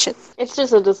 That shit. It's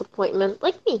just a disappointment.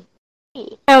 Like me.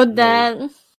 Oh No.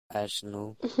 that. Ash,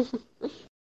 no.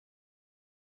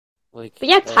 Like, But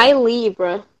yeah, Ty Lee,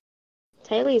 bruh.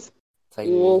 Ty Lee's Ty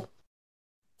cool. Lee.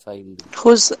 Ty Lee.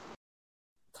 Who's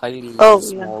Ty Lee Oh,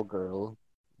 is a yeah. small girl.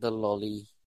 The lolly.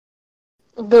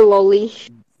 The lolly.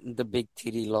 The big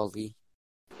titty lolly.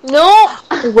 No!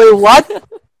 wait what?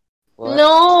 What?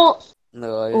 No!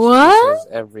 No, she What? just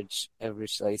has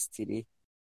average size titty.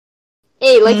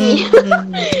 Hey, like me.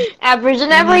 Mm. Average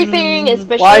and everything,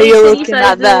 Mm. Why are especially you city looking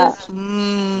at that? sizes.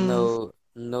 Mm.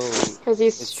 No, Because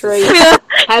he's it's straight. just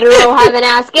Hetero having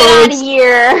ass. Get out of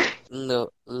here. no.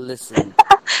 Listen,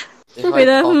 if I With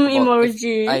a talk about if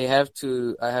emoji. I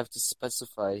have to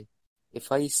specify.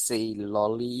 If I say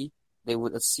lolly, they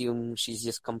would assume she's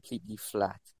just completely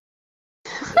flat.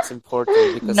 It's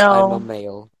important because I'm a No,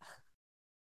 male.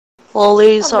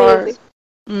 lollies are Amazing.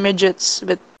 midgets,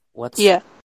 but What's yeah.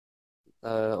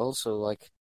 also like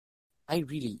I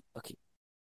really okay.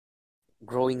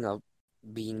 Growing up,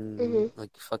 being Mhm.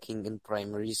 like fucking in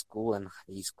primary school and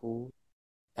high school,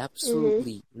 Mhm.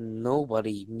 absolutely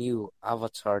nobody knew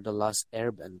Avatar: The Last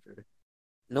Airbender.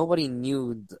 Nobody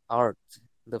knew the art,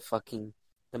 the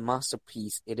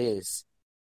masterpiece it is.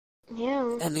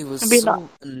 Yeah. And it was I mean, so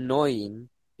annoying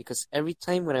because every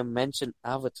time when I mention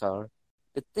Avatar,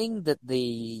 the thing that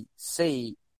they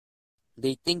say,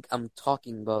 they think I'm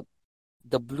talking about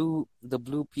the blue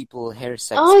people, hair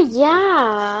sex Oh people.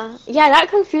 yeah. Yeah, that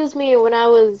confused me when I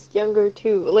was younger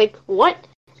too. Like what?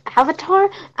 Avatar?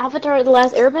 Avatar: The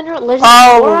Last Airbender? Legend of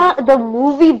oh, Korra? The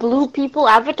movie Blue People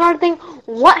Avatar thing?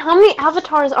 What? How many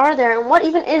avatars are there? And what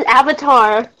even is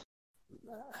Avatar?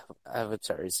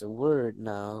 Avatar is a word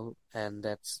now, and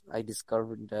that's I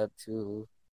discovered that too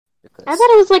I because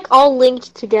thought it was like all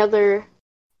linked together.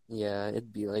 yeah,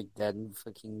 it'd be like that in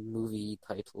fucking movie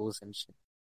titles and shit.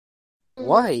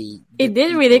 Mhm. It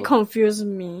did really confuse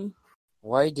me.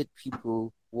 Why did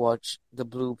people watch the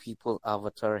blue people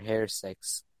Avatar hair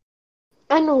sex?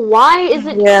 And why is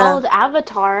it yeah. called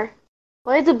Avatar?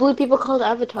 Why is the Blue People called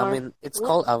I Avatar? mean, it's What?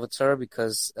 called Avatar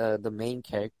because the main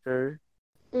character.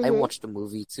 I Mhm. watched the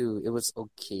movie too. It was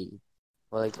okay.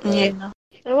 Like Yeah.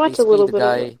 I watched a basically little bit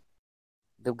of it.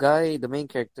 the main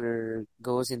character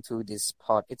goes into this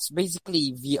pod. It's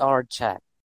basically VR chat,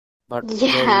 but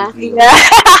very Yeah. real. Yeah.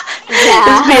 It's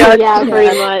Yeah. VR Yeah. Pretty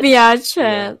chat. much. VR Yeah,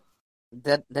 chat.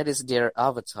 that is their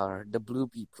avatar, the blue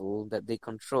people that they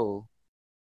control.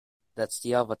 That's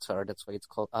the avatar. That's why it's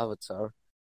called Avatar.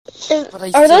 But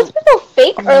I Are those still people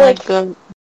fake Oh or my like god.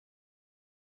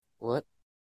 what?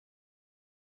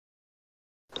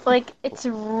 it's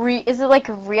is it like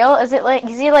real? Is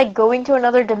he like going to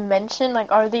another dimension?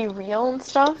 Like are they real and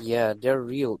stuff? Yeah, they're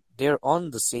real. They're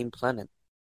on the same planet.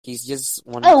 He's just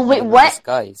wanting Oh to be wait, in a what?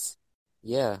 disguise.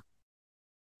 Yeah,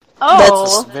 it's That's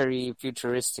Oh. very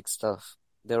futuristic stuff.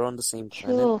 They're on the same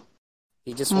planet. Cool.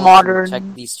 He just want to check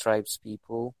modern. these tribes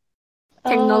people. Oh.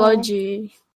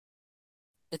 Technology.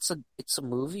 It's a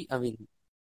movie. I mean,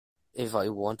 if I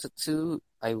wanted to,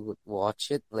 I would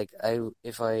watch it. Like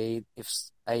if I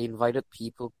invited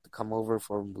people to come over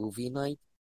for movie night,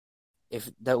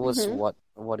 if that was Mhm.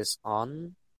 what is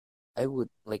on, I would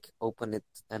like open it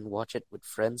and watch it with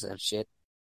friends and shit.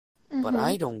 But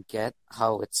I Mhm. don't get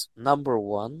how it's number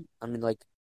one. I mean, like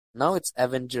now it's Mhm.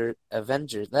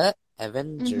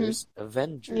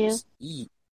 Yeah.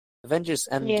 Avengers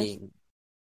Yes. Endgame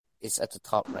is at the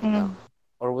top right Mm. now.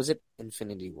 Or was it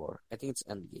Infinity War? I think it's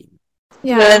Endgame. The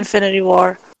Yeah. Infinity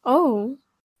War. Oh.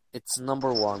 It's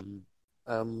number one.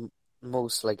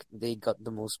 Most like they got the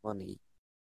most money,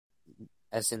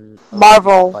 as in a lot of people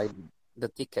Marvel. buy the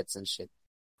tickets and shit.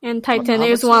 And But Titanic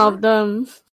is one Avatar, of them.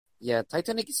 yeah,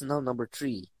 Titanic is now number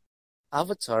three.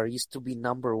 Avatar used to be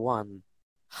number one.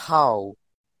 How?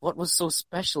 What was so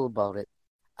special about it?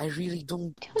 I really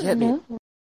don't Don't get it. know.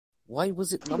 Why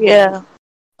was it number one Yeah.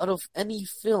 out of any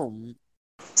film?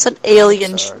 It's an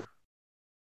alien Avatar.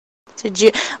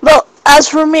 CG. Well, as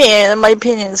for me, in my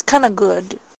opinion, it's kind of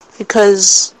good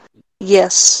because,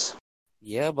 yes,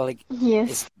 Yeah, but like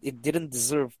Yes. it didn't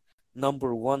deserve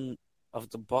number one of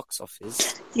the box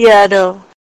office. yeah, no,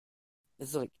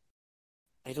 It's like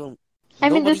I don't. I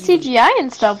mean, the Nobody even. CGI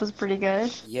and stuff was pretty good.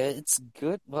 Yeah, it's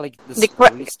good, but like the the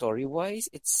cra- story wise,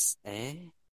 it's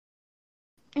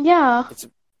Yeah.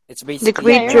 It's the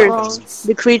basically Yeah, you're not creatures, wrong. weapons.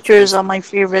 the It's creatures are basically my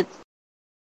favorite.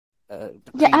 the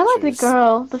Yeah, I like the creatures.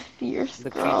 girl, the fierce The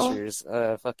girl. creatures,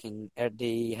 fucking,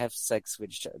 they have sex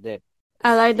with each other.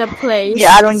 I like the Yeah, I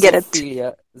place. don't get it.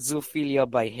 Zoophilia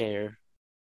by hair.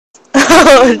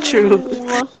 True.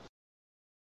 Ooh.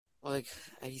 Like,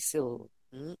 I still.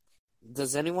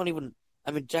 Does anyone even?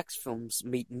 I mean, Jack's films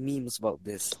made memes about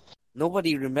this.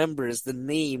 Nobody remembers the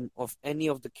name of any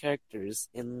of the characters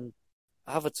in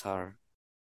Avatar.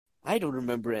 I don't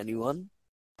remember anyone.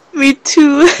 Me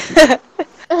too.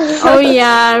 Oh I don't know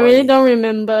yeah, I really why. don't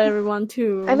remember everyone I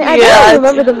too. mean, I Yeah, definitely it's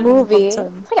remember the been a long movie.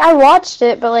 time. Like, I watched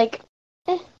it, but like,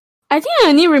 I think I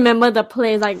only remember the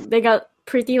place. Like they got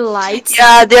pretty lights.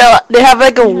 Yeah, they have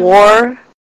like a war.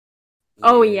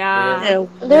 Oh Yeah, yeah. Yeah,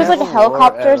 they there's have like a war.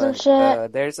 helicopters and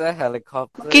shit. There's a fucking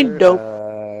helicopter.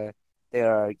 dope. There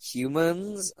are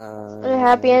humans. A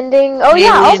happy ending. Oh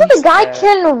yeah. Also, the Aliens. guy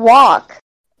can walk.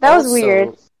 That was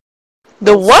weird.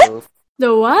 The what? Also,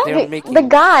 The what? they're The making.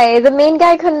 guy, the main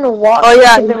guy, couldn't walk Oh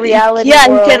yeah, in the reality yeah,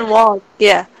 world. he can walk.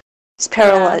 Yeah, he's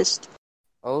paralyzed.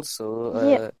 Also,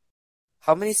 Yeah.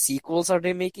 how many sequels are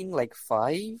they making? Like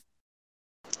 5?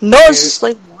 No, it's just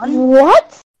like one.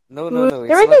 What? No, They're it's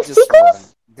not making just sequels?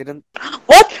 one. Didn't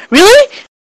What? Really?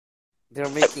 they're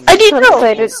making I didn't know.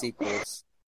 multiple sequels?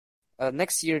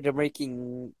 Next year they're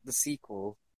making the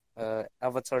sequel,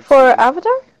 Avatar For 2.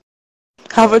 Avatar?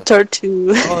 Avatar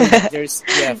 2. Oh, there's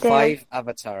Damn. 5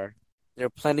 Avatar. They're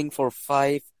planning for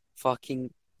 5 fucking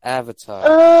Avatar.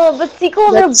 But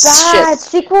sequels are That's bad. shit.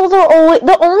 Sequels are always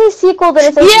the only sequel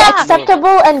that is Yeah.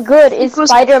 acceptable and good is Sequels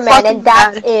Spider-Man, fucking and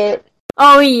that's bad. it.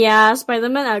 Oh yeah,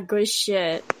 Spider-Man are good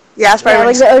shit. Yeah, Yeah, Spider-Man.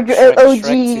 like the Shrek OG.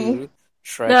 2.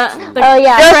 Shrek The- 2. the- Oh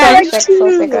yeah, Yeah, Shrek's Shrek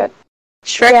also 2. good.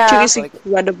 Shrek Yeah. 2 is Like-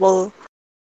 incredible.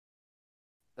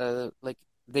 Like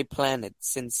they plan it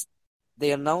since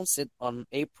they announced it on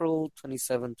April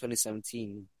 27,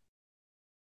 2017.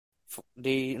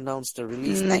 They announced the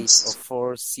release Nice. dates of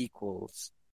 4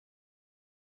 sequels.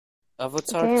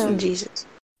 Avatar Damn. 2, Jesus.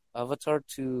 Avatar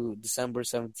 2, December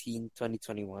 17,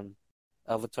 2021.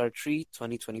 Avatar 3,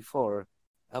 2024.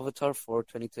 Avatar 4,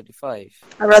 2025.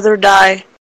 I'd rather die.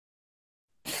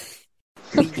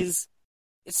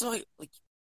 It's not like,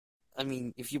 I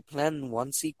mean, if you plan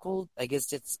one sequel, I guess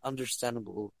that's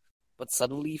understandable. But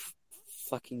suddenly,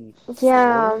 fucking 4?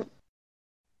 Yeah,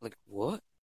 Like, what?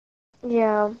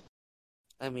 yeah.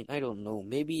 I mean, I don't know.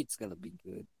 Maybe it's gonna be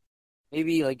good.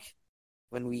 Maybe, like,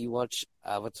 when we watch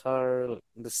Avatar,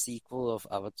 the sequel of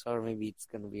Avatar, maybe it's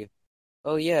gonna be,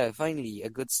 oh yeah, finally, a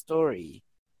good story.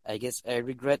 I guess I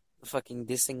regret fucking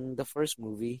dissing the first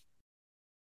movie.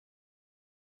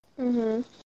 Mhm.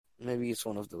 Maybe it's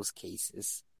one of those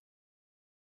cases.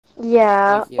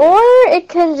 Yeah. Like, yeah. Or it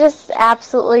can just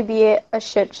absolutely be a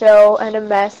shit show and a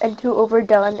mess and too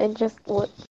overdone and just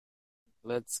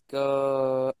Let's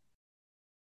go.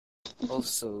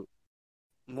 Also,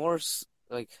 more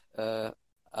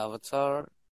Avatar.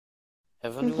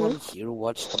 Have anyone here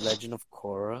watched Legend of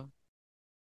Korra?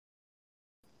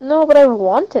 No, but I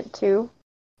wanted to.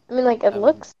 I mean, like, it Um,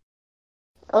 looks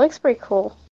pretty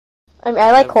cool. I mean,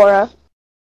 I like Never- Korra. I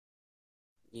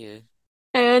Yeah.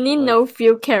 only Like- know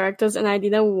few characters and I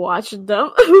didn't watch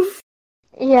them.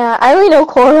 Yeah, I only know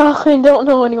Korra. I don't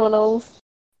know anyone else.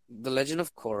 The Legend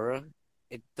of Korra,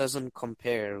 it doesn't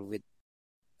compare with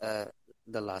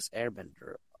The Last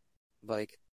Airbender.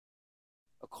 Like,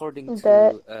 according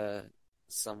to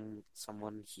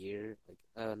someone here,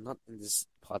 like not in this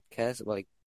podcast, but like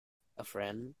a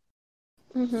friend,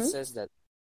 he Mhm. says that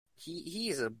he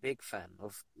is a big fan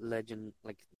of Legend,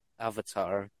 like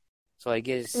Avatar. So I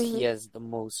guess he has the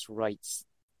most rights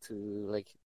to like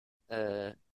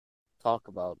talk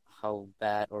about how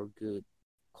bad or good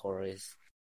Korra is.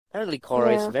 Apparently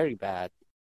Korra is Yeah. very bad.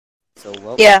 So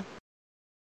well, Yeah.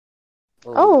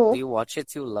 Oh. Do you watch it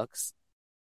too, Lux?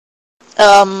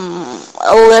 A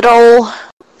little,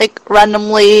 like,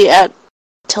 randomly at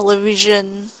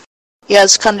television. Yeah,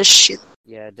 it's kind of shit.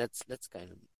 Yeah, that's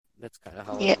kind of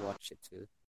how Yeah. I watch it too.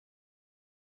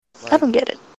 I don't get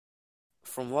it.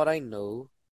 From what I know,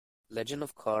 Legend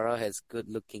of Korra has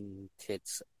good-looking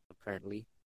tits. Apparently,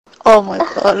 Oh my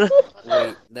god.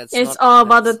 wait, that's It's not, all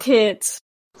about the that's- tits.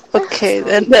 Okay,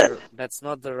 that's then. not the- that's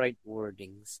not the right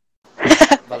wordings.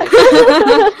 But like,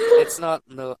 it's not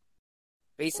no.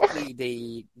 Basically,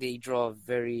 they draw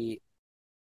very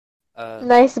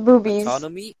Nice boobies.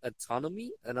 anatomy.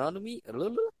 Autonomy. Anatomy.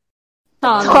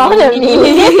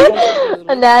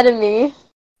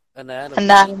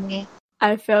 Anatomy.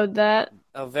 I felt that.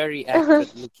 A very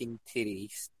accurate looking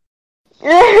titties.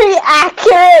 Very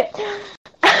accurate.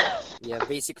 Yeah,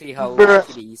 basically how Bruh.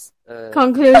 titties.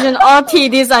 Conclusion, all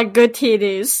titties are good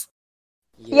titties.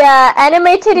 Yeah,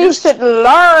 anime titties Just- should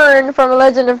learn from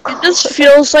Legend of It Korra. just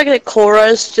feels like the Korra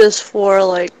is just for,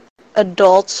 like,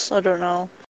 adults. I don't know.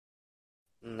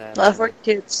 Nah, Not for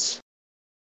kids.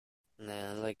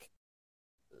 like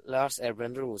Last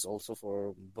Airbender was also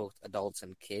for both adults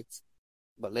and kids,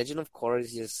 but Legend of Korra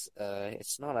is just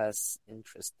it's not as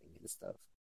interesting and stuff.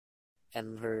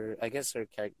 And I guess her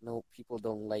character. No, people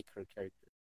don't like her character.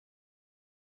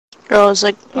 Girls,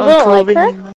 like, You don't like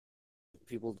improving.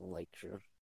 People don't like her.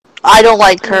 I don't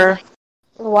like her.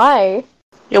 Why?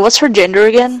 Yeah, what's her gender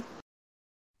again?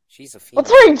 She's a female.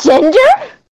 What's her gender?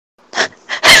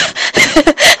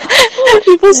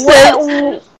 People said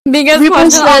What? Biggest people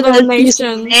question said of the that she's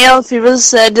nation. male. People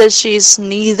said that she's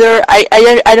neither.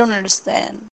 I don't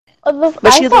understand. But I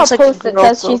she saw a looks like a post that girl,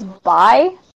 says so- she's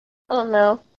bi. I don't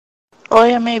know. Oh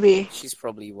yeah, maybe. She's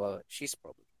probably bi.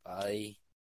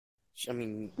 I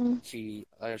mean, Mm. she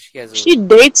has a She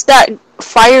dates that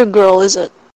fire girl, is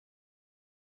it?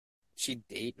 she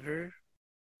date her.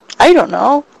 I don't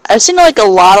know. I've seen like a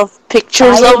lot of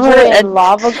pictures Fire of her Girl and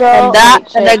Lava Girl. that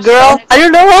Wait, and shit. that girl. I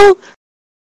don't know.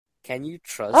 Can you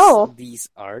trust Oh. these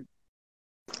art?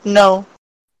 No.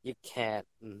 You can't.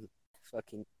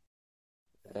 Fucking.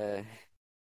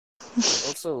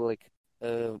 Also, like,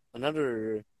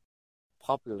 another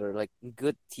popular, like,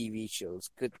 good TV shows,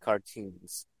 good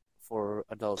cartoons for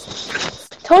adults and kids.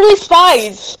 Totally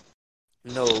Spies.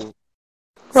 No,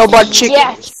 Robot Steven Chicken.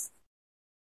 Yes.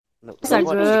 No, It's a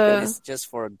Robot Chicken good. is just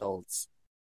for adults.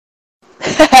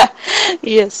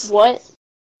 Yes. What?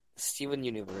 Steven Oh,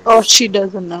 Universe, she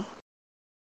doesn't know.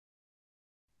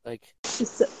 like,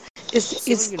 It's it's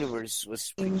Steven it's. Universe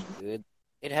was pretty good.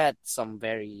 It had some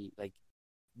very, like,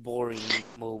 boring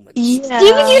moments. Steven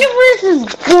Yeah, Universe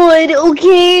is good,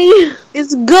 okay?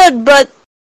 it's good, but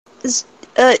it's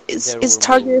There it's were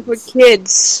targeted for moments.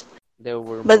 kids. There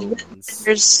were But moments.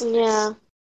 there's Yeah.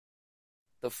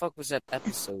 The fuck was that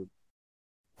episode?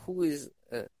 Who is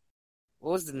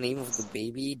what was the name of the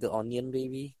baby? The onion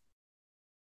baby?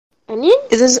 Onion?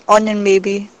 is this onion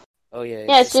baby? Oh yeah,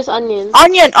 Yeah, it's just onion.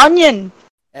 Onion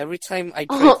Every time I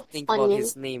try to Oh, think about onion.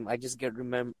 his name, I just get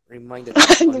reminded of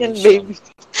onion Onision. baby.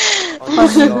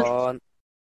 Onision.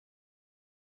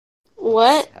 What's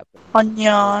What? happening?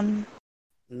 Onion.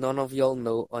 None of y'all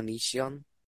know Onision?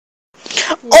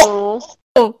 No.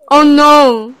 Oh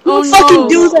no! Who Oh would fucking no!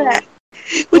 do that?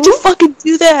 Would you fucking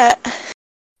do that?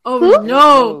 Oh Who? I don't no!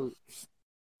 know.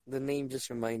 The name just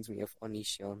reminds me of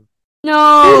Onision. Who's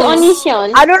No!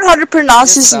 Onision? I don't know how to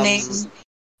pronounce Just his name.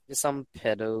 some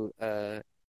pedo,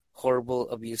 horrible,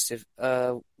 abusive.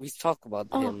 We talked about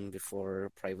Oh. him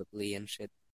before privately and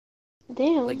shit.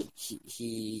 Damn. Like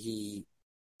he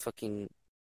fucking,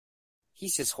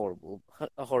 he's just horrible,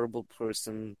 a horrible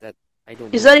person that I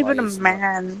don't He's know not why even a is not.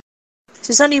 man.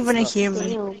 He's not even a not- human.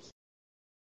 Damn.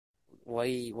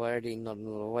 Why are they not?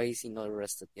 Why is he not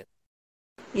arrested yet?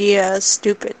 Yeah,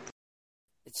 stupid.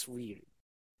 It's weird.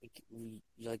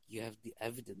 Like you have the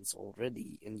evidence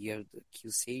already, and you have the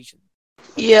accusation.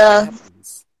 But Yeah. nothing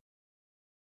happens.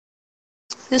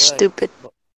 He's Like, stupid.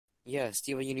 but- yeah,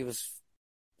 Steven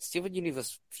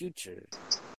Universe future.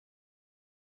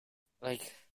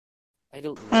 Like, I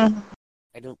don't know. Mm.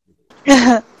 I don't.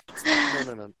 Mm.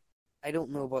 No. I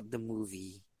don't know about the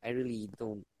movie. I really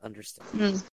don't understand.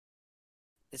 Mm.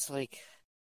 It's like,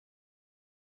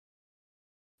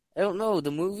 I don't know,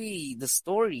 the movie, the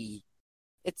story,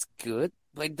 it's good,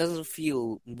 but it doesn't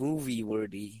feel movie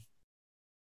worthy.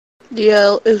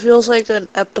 Yeah, it feels like an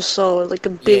episode, like a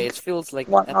Yeah, big. it feels like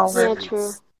 1 hour. Yeah, episodes.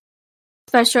 true.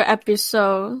 Special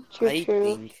episode. True, I true.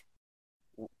 think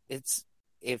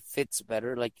it fits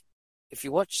better. Like, if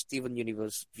you watch Steven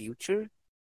Universe Future,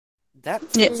 that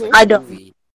Yeah, feels like I a don't.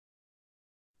 movie.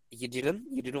 You didn't?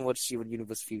 You didn't watch Steven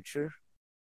Universe Future?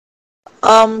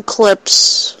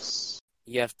 Clips.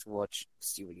 You have to watch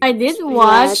Steven I Universe did Future. Yeah,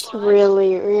 watch. it's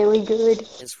really, really good.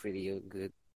 It's pretty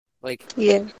good. Like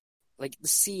Yeah. the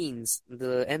scenes,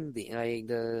 the ending, like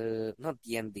not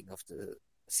the ending of the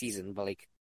season, but like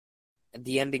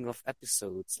the ending of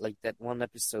episodes, like that one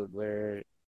episode where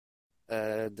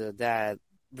the dad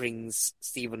brings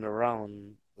Steven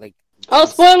around, like Oh,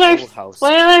 his spoilers! old house.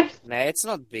 Spoiler! Nah, it's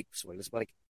not big spoilers, but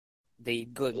like they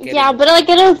go get Yeah, in but like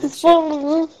it and is shit.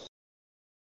 spoilers.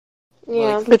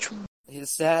 Yeah. Like, Which one?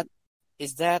 his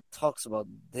dad talks about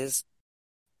this,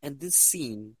 and this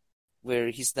scene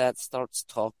where his dad starts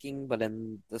talking, but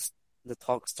then the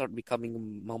talk start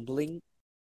becoming mumbling,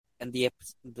 and the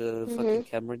fucking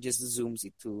camera just zooms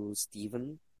into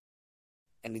Steven,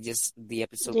 and the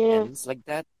episode Yeah. ends like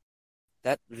that.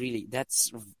 That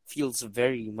feels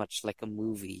very much like a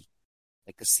movie,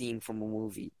 like a scene from a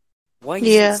movie. Why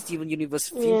Yeah. isn't Steven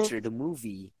Universe Yeah. Future the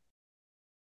movie?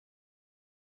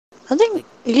 I think. Like,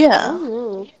 I Yeah. don't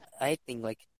know. I think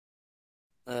like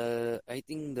I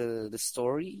think the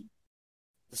story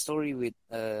with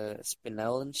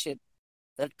Spinell and shit,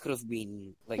 that could have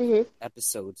been like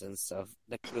episodes and stuff.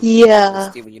 That could have been Yeah.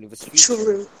 Steven Universe Future.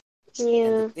 True. And Yeah.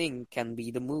 the thing can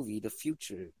be the movie, the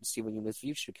future. Steven Universe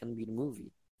Future can be the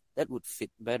movie. That would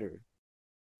fit better.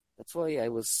 That's why I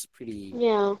was pretty.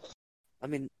 Yeah. I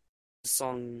mean, the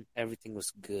song, everything was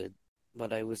good,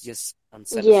 but I was just Yeah.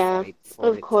 unsatisfied for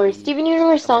Of it course. to be Steven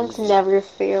Universe a songs movie. never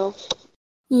fail.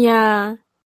 Yeah.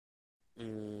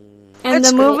 Mm, And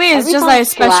That's the good. movie is Every just song like a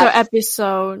special slaps.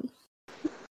 episode.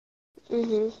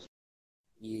 yeah.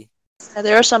 Yeah,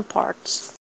 there are some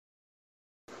parts.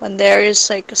 When there is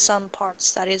like some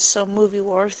parts that is so movie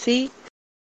worthy.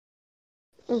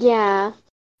 Yeah.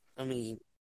 I mean,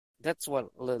 that's what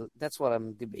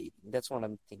I'm debating. That's what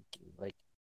I'm thinking. Like,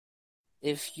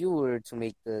 if you were to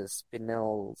make the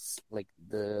Spinells, like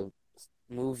the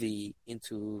movie,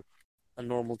 into a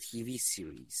normal TV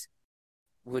series,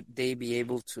 would they be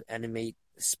able to animate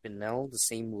Spinell the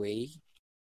same way?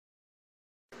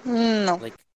 No.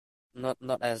 Like, not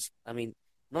as, I mean,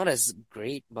 not as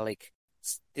great, but like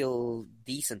still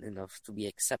decent enough to be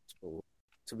acceptable,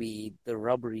 to be the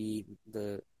rubbery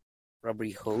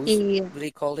hose, Yeah. do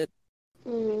they call it?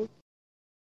 Mm.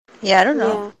 Yeah, I don't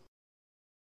know.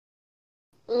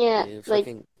 Yeah. Yeah. Yeah, Like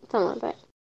fucking. something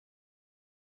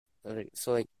like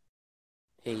So like,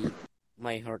 hey,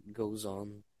 my heart goes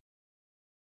on.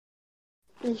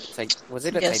 that. It's like, was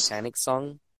it a Yes. Titanic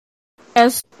song?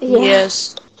 Yes. Yeah.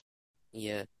 Yes.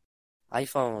 Yeah, I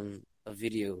found a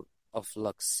video of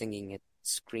Lux singing it,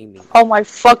 screaming. Oh my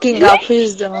fucking god,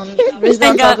 please don't. Please My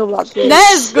don't talk God, about this.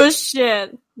 that is good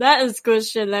shit. That is good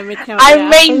shit. Let me tell I ya.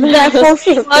 made that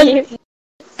for fun,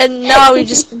 and now it's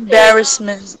just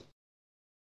embarrassment.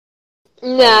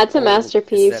 Nah, it's a How old is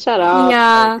masterpiece. that? Shut up.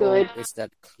 Yeah. How Good. old is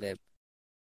that clip?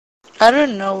 I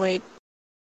don't know, wait.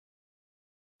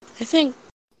 I think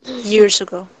years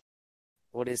ago.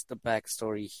 What is the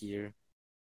backstory here?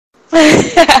 Give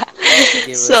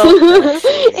us So, the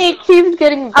backstory. It keeps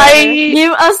getting better. I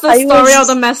Give us the I story of was-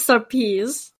 the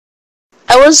masterpiece.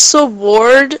 was so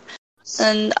bored,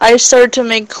 and I started to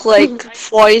make like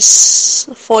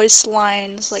voice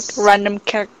lines, like random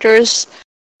characters,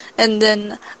 and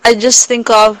then I just think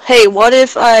of, hey, what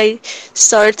if I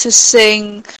start to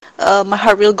sing "My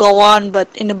Heart Will Go On" but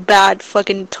in a bad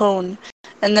fucking tone,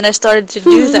 and then I started to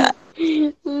do that,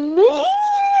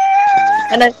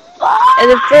 and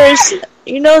at first,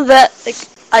 you know that like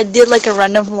I did like a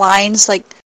random lines like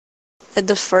at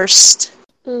the first,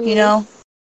 you know.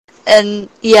 And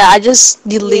yeah, I just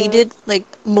deleted like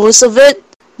most of it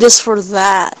just for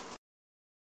that.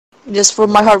 Just for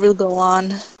My No. Heart Will Go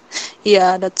On.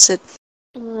 Yeah, that's it.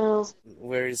 Wow.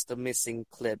 Where is the missing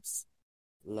clips?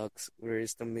 Lux, where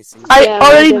is the missing I Yeah,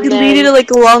 already where's the deleted it men? like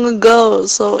long ago,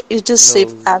 so it's just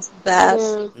saved No, as that.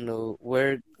 Yeah. no.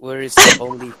 Where is the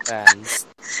OnlyFans?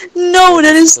 No, For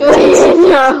that this is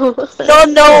clip?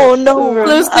 No. no.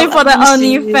 Exclusive for the I'm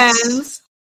serious. OnlyFans.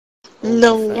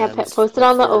 No. Yeah, OnlyFans post it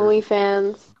on the for-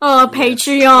 OnlyFans. Oh, Yeah.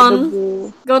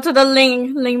 Patreon. Go to the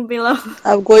link below.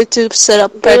 I'm going to set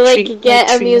up Go like get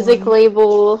a music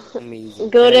label.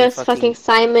 Amazing. Go Can I to fucking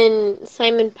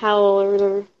Simon Powell or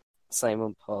whatever.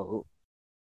 Simon Powell.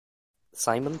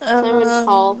 Simon? Simon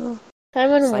Paul.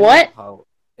 Simon Simon what? Powell.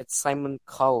 It's Simon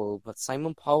Cowell, but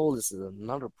Simon Powell is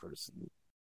another person.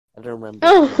 I don't remember.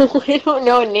 Oh, we don't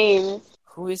know names.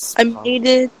 Who is I Powell? made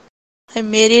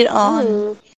it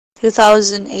on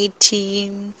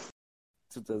 2018.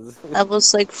 I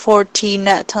was like 14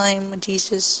 that time.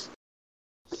 Jesus.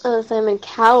 Simon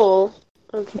Cowell.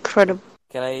 Okay. Incredible.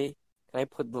 Can I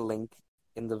put the link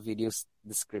in the video's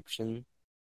description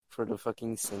for the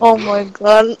fucking singing? Oh my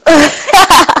god.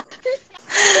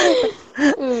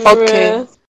 Okay.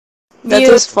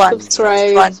 That was fun.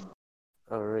 Subscribe. Fun.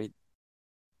 Alright.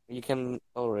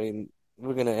 Alright.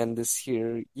 We're gonna end this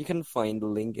here. You can find the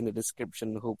link in the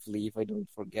description, hopefully, if I don't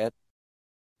forget.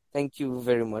 Thank you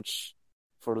very much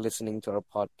for listening to our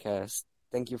podcast.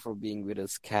 Thank you for being with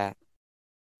us, Kath.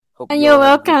 Hope And you you're all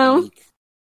have a good welcome. week.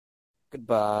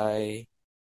 Goodbye.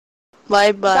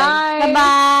 Bye bye. Bye.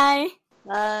 Bye.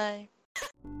 Bye.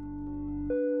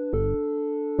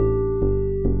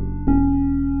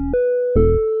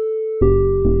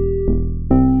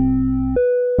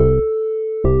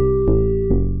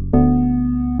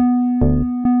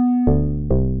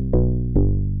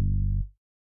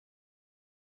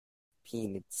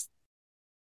 Peanuts.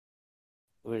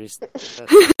 Where is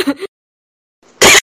that?